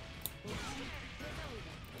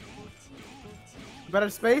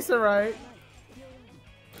 Better space it right.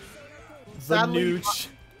 Sadly,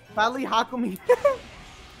 Hakumi.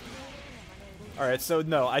 Alright, so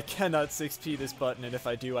no, I cannot 6P this button, and if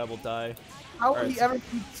I do, I will die. How will he ever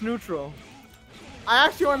beat this neutral? I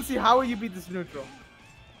actually want to see how will you beat this neutral.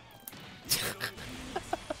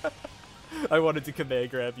 I wanted to command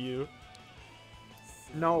grab you.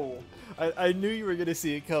 No. I knew you were gonna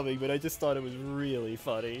see it coming, but I just thought it was really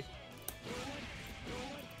funny.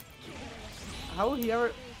 How will he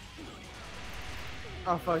ever...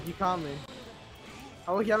 Oh fuck, he caught me.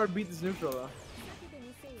 How will he ever beat this neutral though?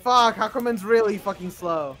 Fuck, Hakumen's really fucking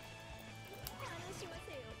slow.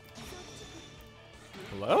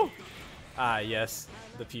 Hello? Ah, yes.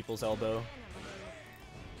 The people's elbow.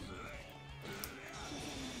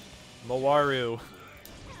 Mawaru.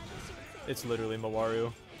 It's literally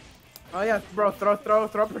Mawaru. Oh yeah, bro, throw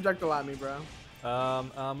a projectile at me, bro.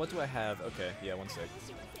 What do I have? Okay, yeah, 1 sec.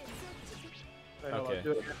 Wait, okay.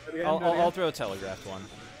 Do it again, I'll throw a telegraphed one.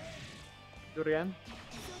 Do it again.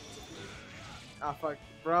 Ah, fuck.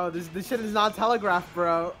 Bro, this shit is not telegraphed,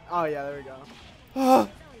 bro. Oh yeah, there we go.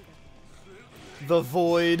 The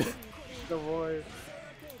void. The void.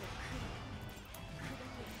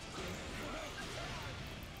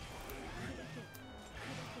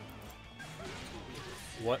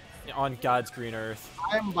 What on God's green earth?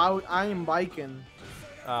 I am biking.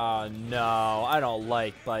 No, I don't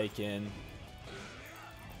like biking.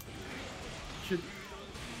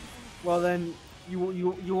 Well then, you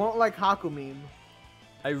won't like Haku meme.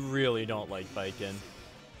 I really don't like biking.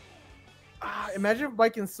 Imagine if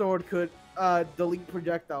Biken's sword could delete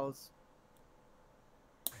projectiles.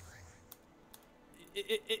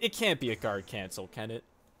 It can't be a guard cancel, can it?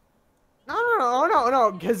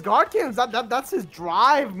 No. His guard cams, that's his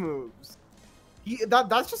drive moves.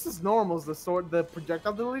 That's just his normals. The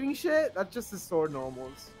projectile deleting shit. That's just his sword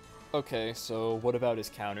normals. Okay, so what about his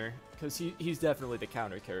counter? Because he's definitely the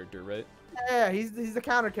counter character, right? Yeah, he's the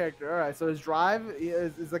counter character. All right, so his drive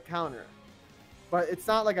is a counter, but it's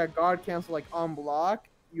not like a guard cancel like on block.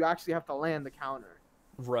 You actually have to land the counter.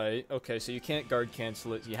 Right. Okay, so you can't guard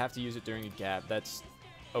cancel it. You have to use it during a gap. That's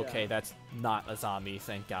okay. Yeah. That's not a zombie.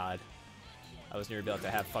 Thank God. I was nearly about to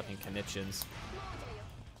have fucking conniptions.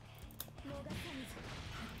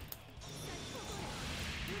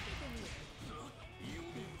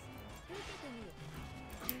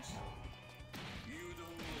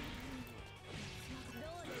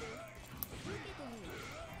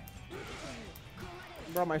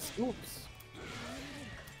 Bro, my scoops.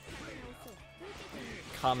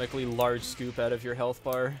 Comically large scoop out of your health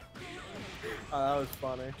bar. Oh, that was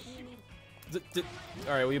funny.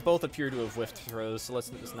 Alright, we both appear to have whiffed throws, so let's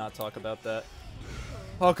just not talk about that.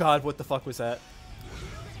 Oh god, what the fuck was that?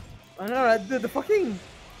 I don't know, the fucking...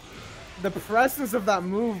 The presence of that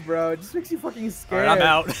move, bro, it just makes you fucking scared. Alright, I'm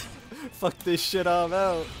out. Fuck this shit, I'm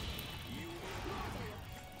out.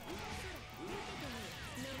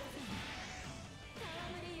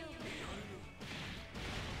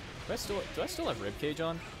 Do I still have ribcage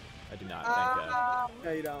on? I do not, thank God.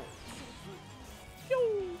 No, you don't.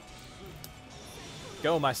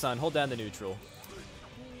 Go, my son. Hold down the neutral.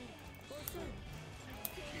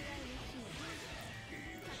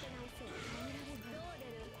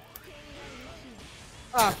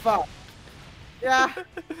 Ah, fuck. Yeah.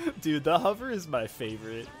 Dude, the hover is my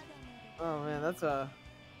favorite. Oh man, that's a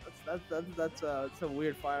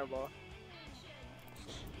weird fireball.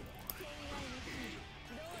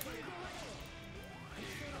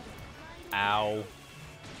 Ow.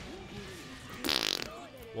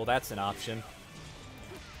 Well, that's an option.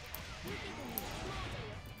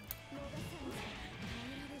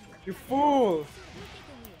 You fool!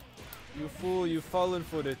 You fool, you've fallen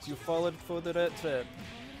for it. You've fallen for the red trap.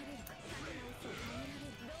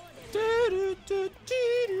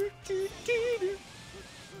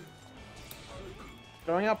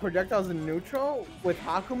 Throwing out projectiles in neutral with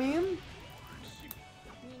Hakumin?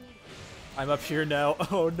 I'm up here now.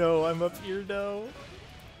 Oh no, I'm up here now.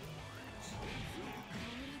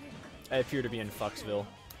 I appear to be in Foxville.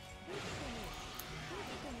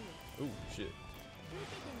 Ooh, shit.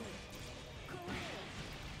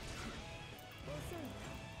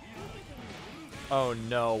 Oh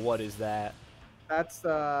no, what is that? That's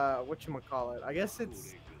whatchamacallit. I guess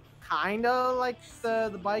it's kinda like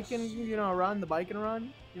the bike and run, the bike and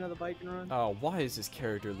run. You know the bike and run? Oh, why is this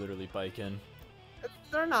character literally biking?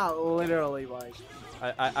 They're not literally biking.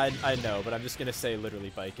 I know, but I'm just gonna say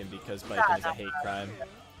literally biking because biking is a hate crime.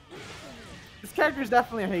 This character is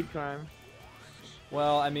definitely a hate crime.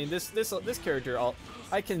 Well, I mean, this character,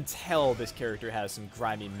 I can tell this character has some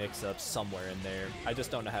grimy mix-ups somewhere in there. I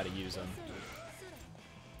just don't know how to use them.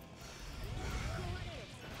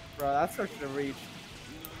 Bro, that's such a reach.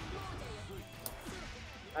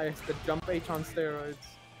 I guess the jump H on steroids.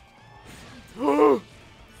 Oh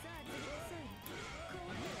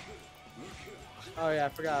yeah, I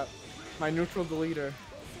forgot. My neutral deleter.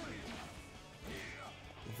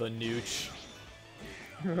 The nooch.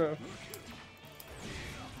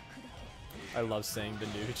 I love saying the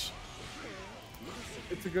nooch.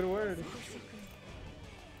 It's a good word.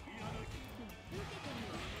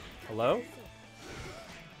 Hello?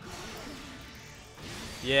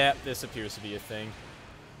 Yeah, this appears to be a thing.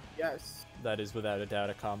 Yes. That is without a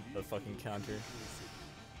doubt a fucking counter.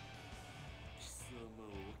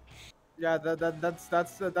 Yeah,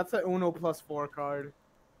 that's a Uno +4 card.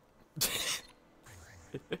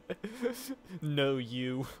 No,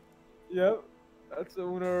 you. Yep, that's a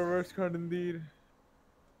Uno reverse card indeed.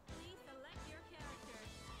 Please select your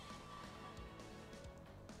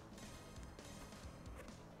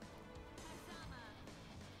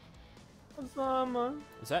character. Osama.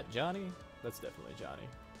 Is that Johnny? That's definitely Johnny.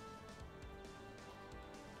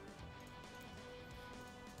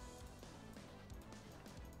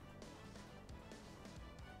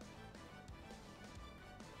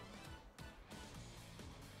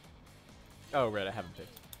 Oh, right, I haven't picked.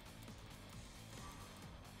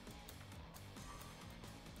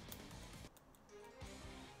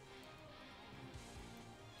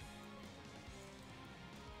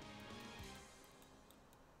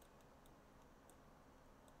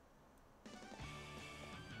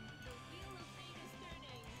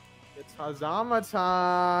 It's Hazama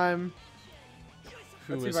time.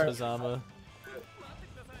 Who is Hazama?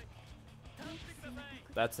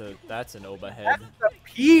 That's an Oba head. That's the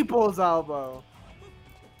people's elbow.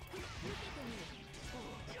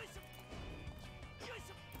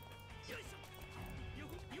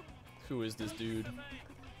 Who is this dude?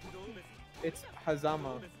 It's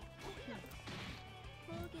Hazama.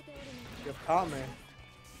 You caught me.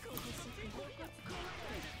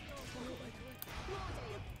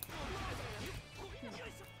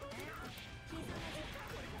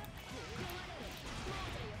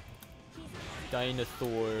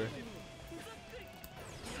 Dinosaur.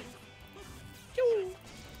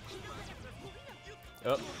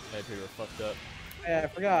 Oh, maybe we're fucked up. Yeah, I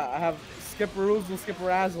forgot. I have Skipperoo,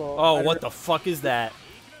 Skipper-Razzle. Oh, what the fuck is that?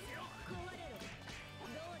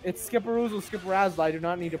 It's Skipperoo, Skipper-Razzle. I do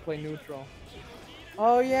not need to play neutral.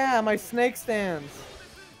 Oh yeah, my snake stance.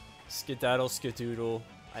 Skedaddle, skedoodle.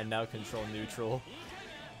 I now control neutral.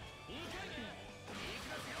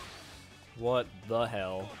 What the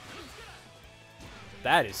hell?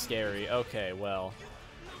 That is scary. Okay, well.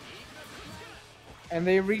 And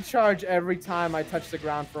they recharge every time I touch the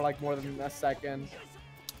ground for like more than a second.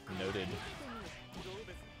 Noted.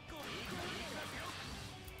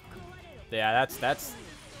 Yeah, that's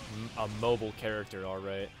a mobile character, all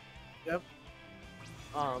right. Yep.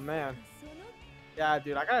 Oh man. Yeah,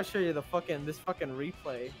 dude, I gotta show you this fucking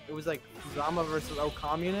replay. It was like Zama versus O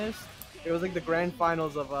Communist. It was like the grand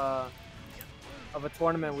finals of a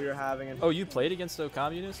tournament we were having. And oh, you played against O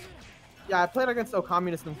Communist? Yeah, I played against O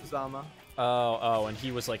Communist and Fuzama. Oh, and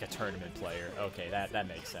he was like a tournament player. Okay, that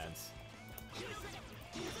makes sense.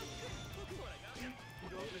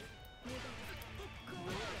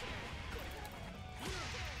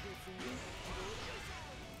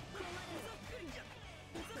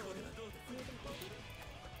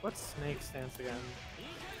 What's snake stance again?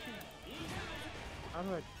 How do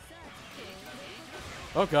I...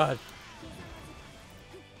 Oh god.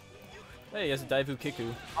 Hey, he has a Daivu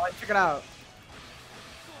Kiku. Oh, check it out.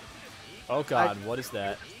 Oh god, what is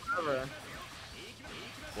that? Whatever.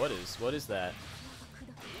 What is that?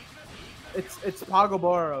 It's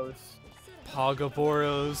Pogoboros.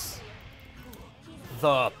 Pogoboros.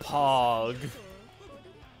 The Pog.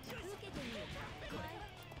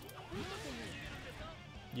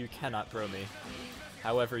 You cannot throw me.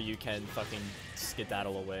 However, you can fucking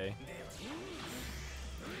skedaddle away.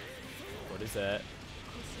 What is that?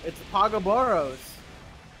 It's Pogoboros.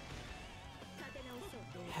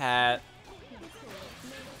 Hat.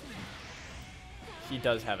 He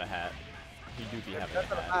does have a hat. He do be having a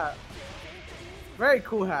hat. Very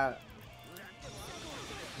cool hat.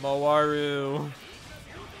 Mowaru.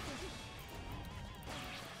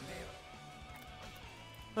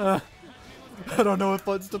 I don't know what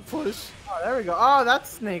buttons to push. Oh, there we go. Oh, that's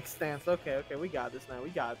snake stance. Okay, we got this now. We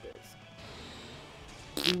got this.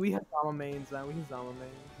 We have Zama mains now. We have Zama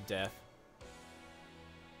mains. Death.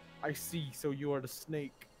 I see. So you are the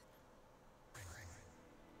snake.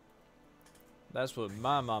 That's what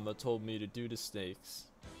my mama told me to do to snakes.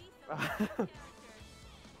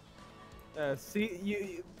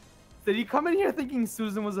 See, did you come in here thinking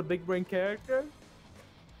Susan was a big brain character?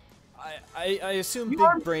 I assume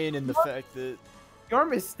big brain in the fact that... You're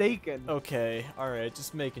mistaken. Okay, alright,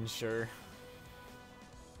 just making sure.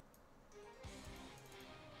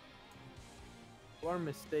 You are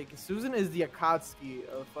mistaken. Susan is the Akatsuki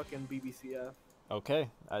of fucking BBCF. Okay,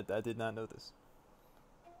 I did not know this.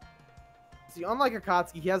 See, unlike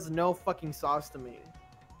Akatsuki, he has no fucking sauce to me.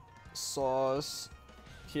 Sauce?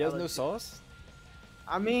 He has no sauce?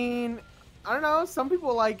 I mean, I don't know. Some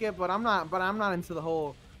people like it, but I'm not. But I'm not into the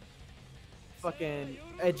whole fucking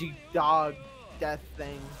edgy dog death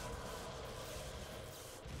thing.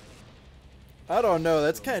 I don't know.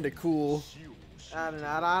 That's kind of cool. I don't know.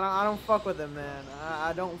 I don't fuck with it, man.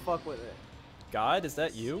 I don't fuck with it. God, is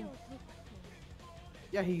that you?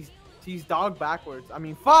 Yeah, he's dog backwards. I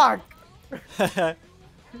mean, fuck.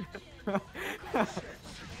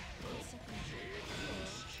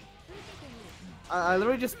 I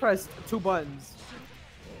literally just pressed 2 buttons.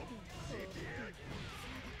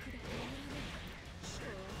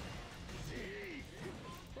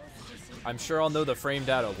 I'm sure I'll know the frame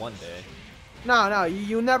data one day. No,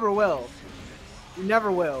 you never will. You never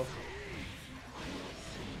will.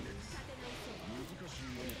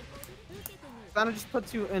 That just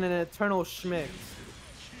puts you in an eternal schmix.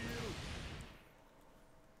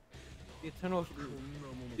 The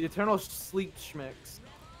eternal sleep schmix.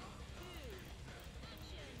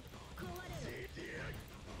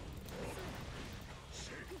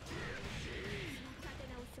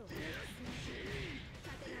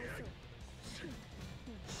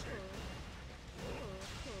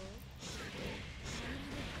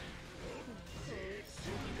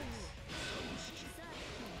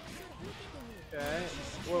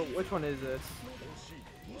 Which one is this?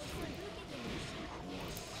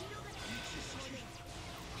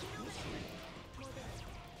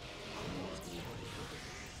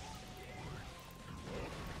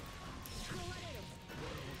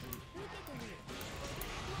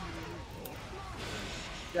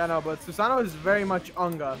 Yeah, no, but Susanoo is very much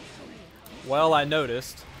Unga. Well, I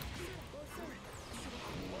noticed.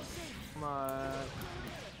 Come on.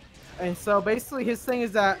 And so basically his thing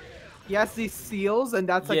is that he has these seals, and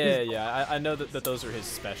that's like his... Yeah, I know that those are his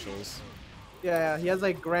specials. Yeah, he has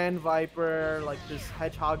like Grand Viper, like this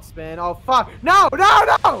Hedgehog Spin. Oh, fuck! No,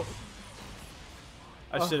 no, no!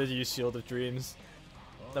 I should have used Shield of Dreams.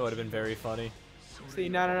 That would have been very funny. See,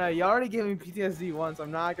 no. You already gave me PTSD once.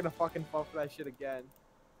 I'm not gonna fucking fall for that shit again.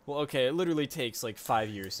 Well, okay, it literally takes like 5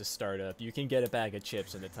 years to start up. You can get a bag of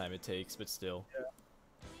chips in the time it takes, but still. Yeah.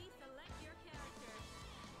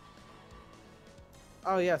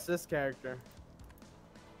 Oh yes, this character.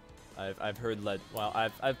 I've heard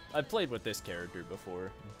I've played with this character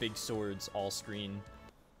before. Big swords, all screen.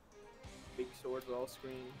 Big swords, all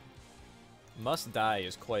screen. Must Die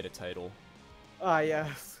is quite a title. Ah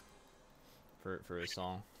yes. For a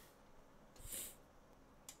song.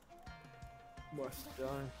 Must Die.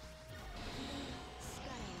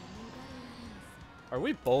 Are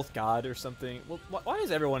we both God or something? Well, why is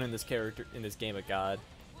everyone in this game a god?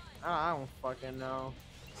 I don't fucking know.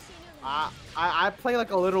 I play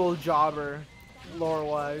like a literal jobber,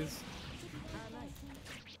 lore-wise.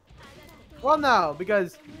 Well, no,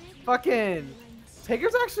 because fucking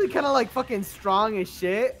Tigger's actually kind of like fucking strong as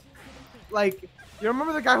shit. Like, you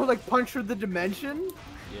remember the guy who like punched through the dimension?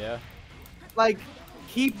 Yeah. Like,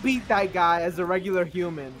 he beat that guy as a regular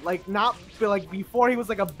human. Like, not like before he was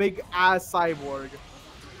like a big ass cyborg.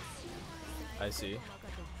 I see.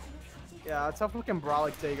 Yeah, that's how fucking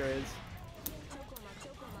brolic Tigger is.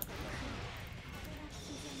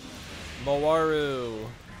 Mowaru.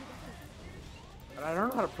 But I don't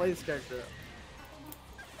know how to play this character.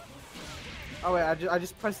 Oh wait, I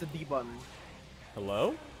just pressed the D button.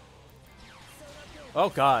 Hello? Oh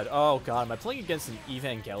god, am I playing against an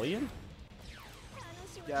Evangelion?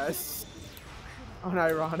 Yes.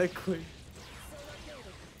 Unironically.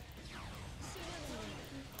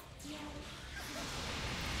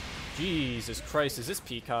 Jesus Christ, is this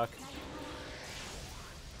Peacock?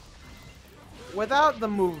 Without the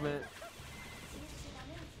movement.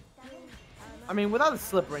 I mean, without the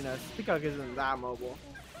slipperiness, Peacock isn't that mobile.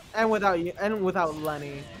 And without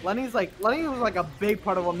Lenny. Lenny was like a big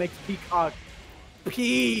part of what makes Peacock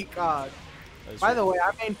Peacock. By the way,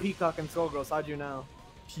 I made Peacock and Skullgirls. How'd you know?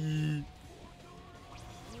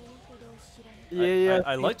 Yeah.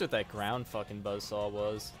 I liked what that ground fucking buzzsaw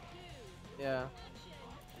was. Yeah.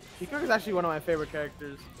 Peacock is actually one of my favorite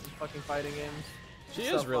characters in fucking fighting games.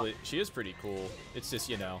 She is pretty cool. It's just,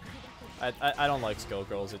 you know, I don't like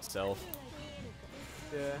Skullgirls itself.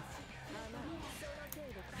 Yeah.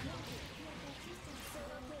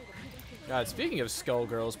 God, speaking of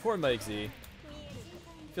Skullgirls, poor Mike Z.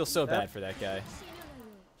 Feel so bad for that guy.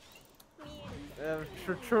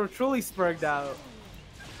 Truly spurged out.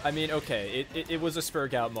 I mean, okay, it was a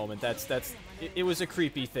spurg out moment. It was a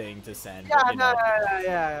creepy thing to send. Yeah,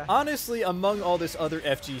 yeah. Honestly, among all this other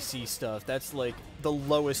FGC stuff, that's like the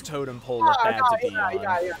lowest totem pole of bad to be on.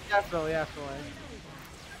 Yeah, definitely.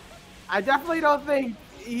 I definitely don't think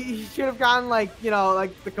he should have gotten like, you know,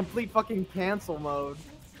 like the complete fucking cancel mode.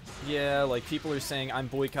 Yeah, like people are saying I'm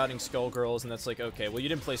boycotting Skullgirls, and that's like, okay, well you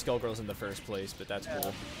didn't play Skullgirls in the first place, but that's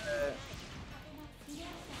cool.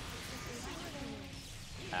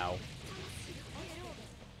 Ow.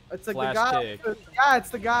 It's like Flash the guy. kick. Yeah, it's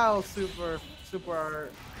the guile super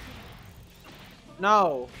art.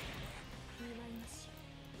 No.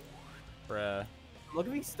 Bruh. Look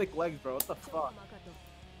at these thick legs, bro. What the fuck?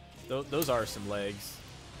 Those are some legs.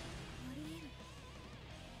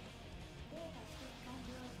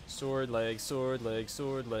 Sword leg, sword leg,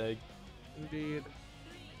 sword leg. Indeed.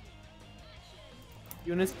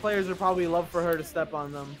 Eunice players would probably love for her to step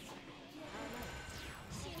on them.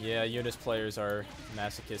 Yeah, Eunice players are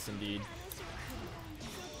masochists indeed.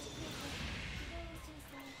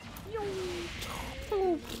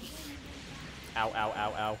 Ow, ow,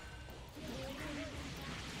 ow, ow.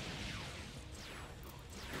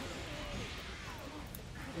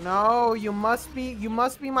 No, you must be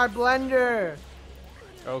my blender.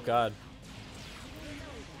 Oh god.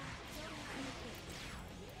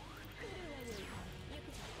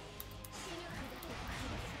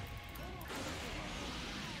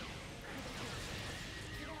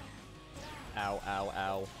 Ow, ow,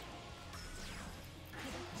 ow.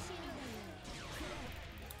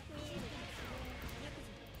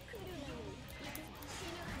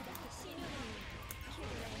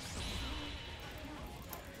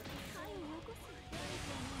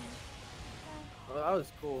 That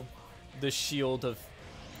was cool. The shield of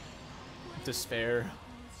despair.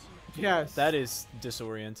 Yes. That is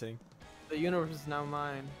disorienting. The universe is now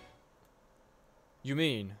mine. You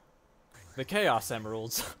mean the Chaos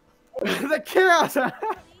Emeralds? The Chaos.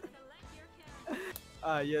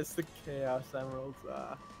 Yes, the Chaos Emeralds.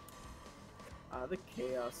 The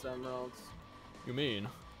Chaos Emeralds. You mean?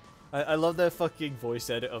 I love that fucking voice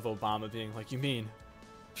edit of Obama being like, you mean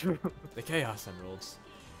the Chaos Emeralds?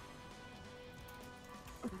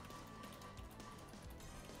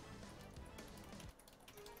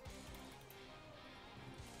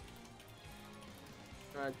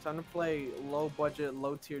 Alright, time to play low budget,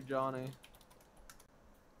 low tier Johnny.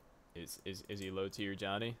 Is he low tier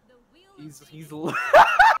Johnny? He's low.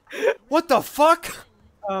 What the fuck?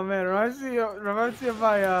 Oh man, reminds me of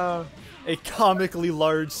my a comically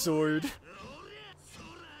large sword.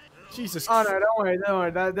 Jesus. Oh no, don't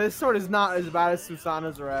worry. This sword is not as bad as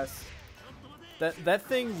Susanna's arrest. That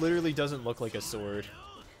thing literally doesn't look like a sword.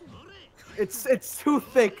 It's too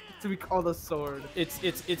thick to be called a sword.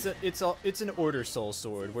 It's an Order Soul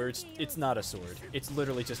sword where it's not a sword. It's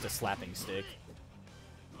literally just a slapping stick.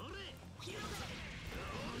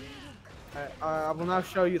 I will now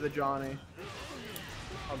show you the Johnny.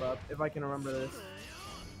 Hold up, if I can remember this.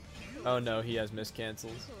 Oh no, he has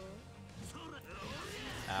miscancels.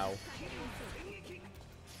 Ow.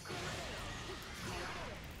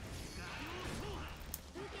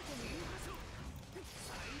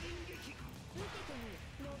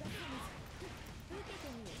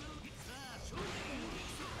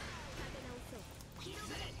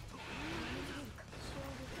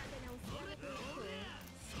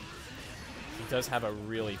 He does have a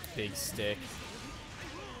really big stick.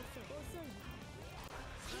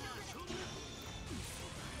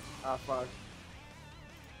 Ah, fuck.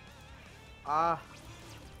 Ah.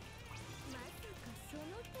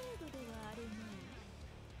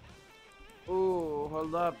 Ooh,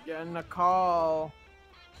 hold up, getting a call.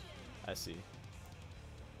 I see.